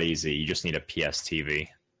be quite easy. You just need a PS TV.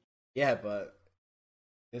 Yeah, but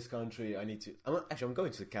this country, I need to. I'm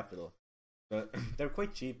going to the capital. But they're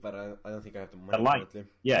quite cheap, but I don't think I have the money. They're like- currently.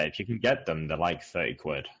 Yeah, if you can get them, they're like 30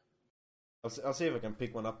 quid. I'll see if I can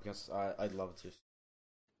pick one up because I'd love to.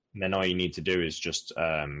 And then all you need to do is just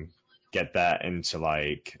get that into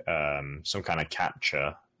like some kind of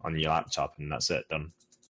capture on your laptop, and that's it, done.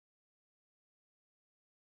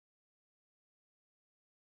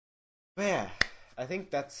 But yeah, I think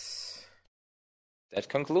that's that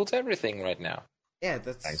concludes everything right now. Yeah,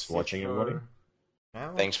 that's. Thanks for watching, everybody.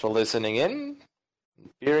 Now. Thanks for listening in,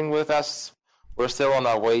 bearing with us. We're still on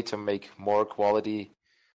our way to make more quality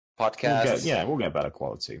podcasts. We'll get better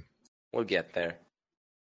quality. We'll get there.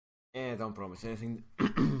 Yeah, don't promise anything.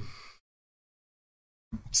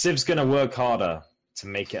 Civ's gonna work harder to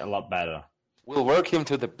make it a lot better. We'll work him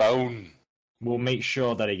to the bone. We'll make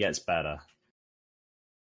sure that he gets better.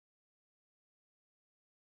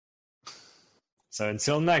 So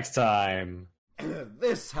until next time.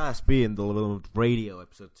 This has been the Little Radio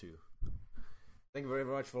episode 2. Thank you very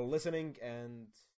much for listening, and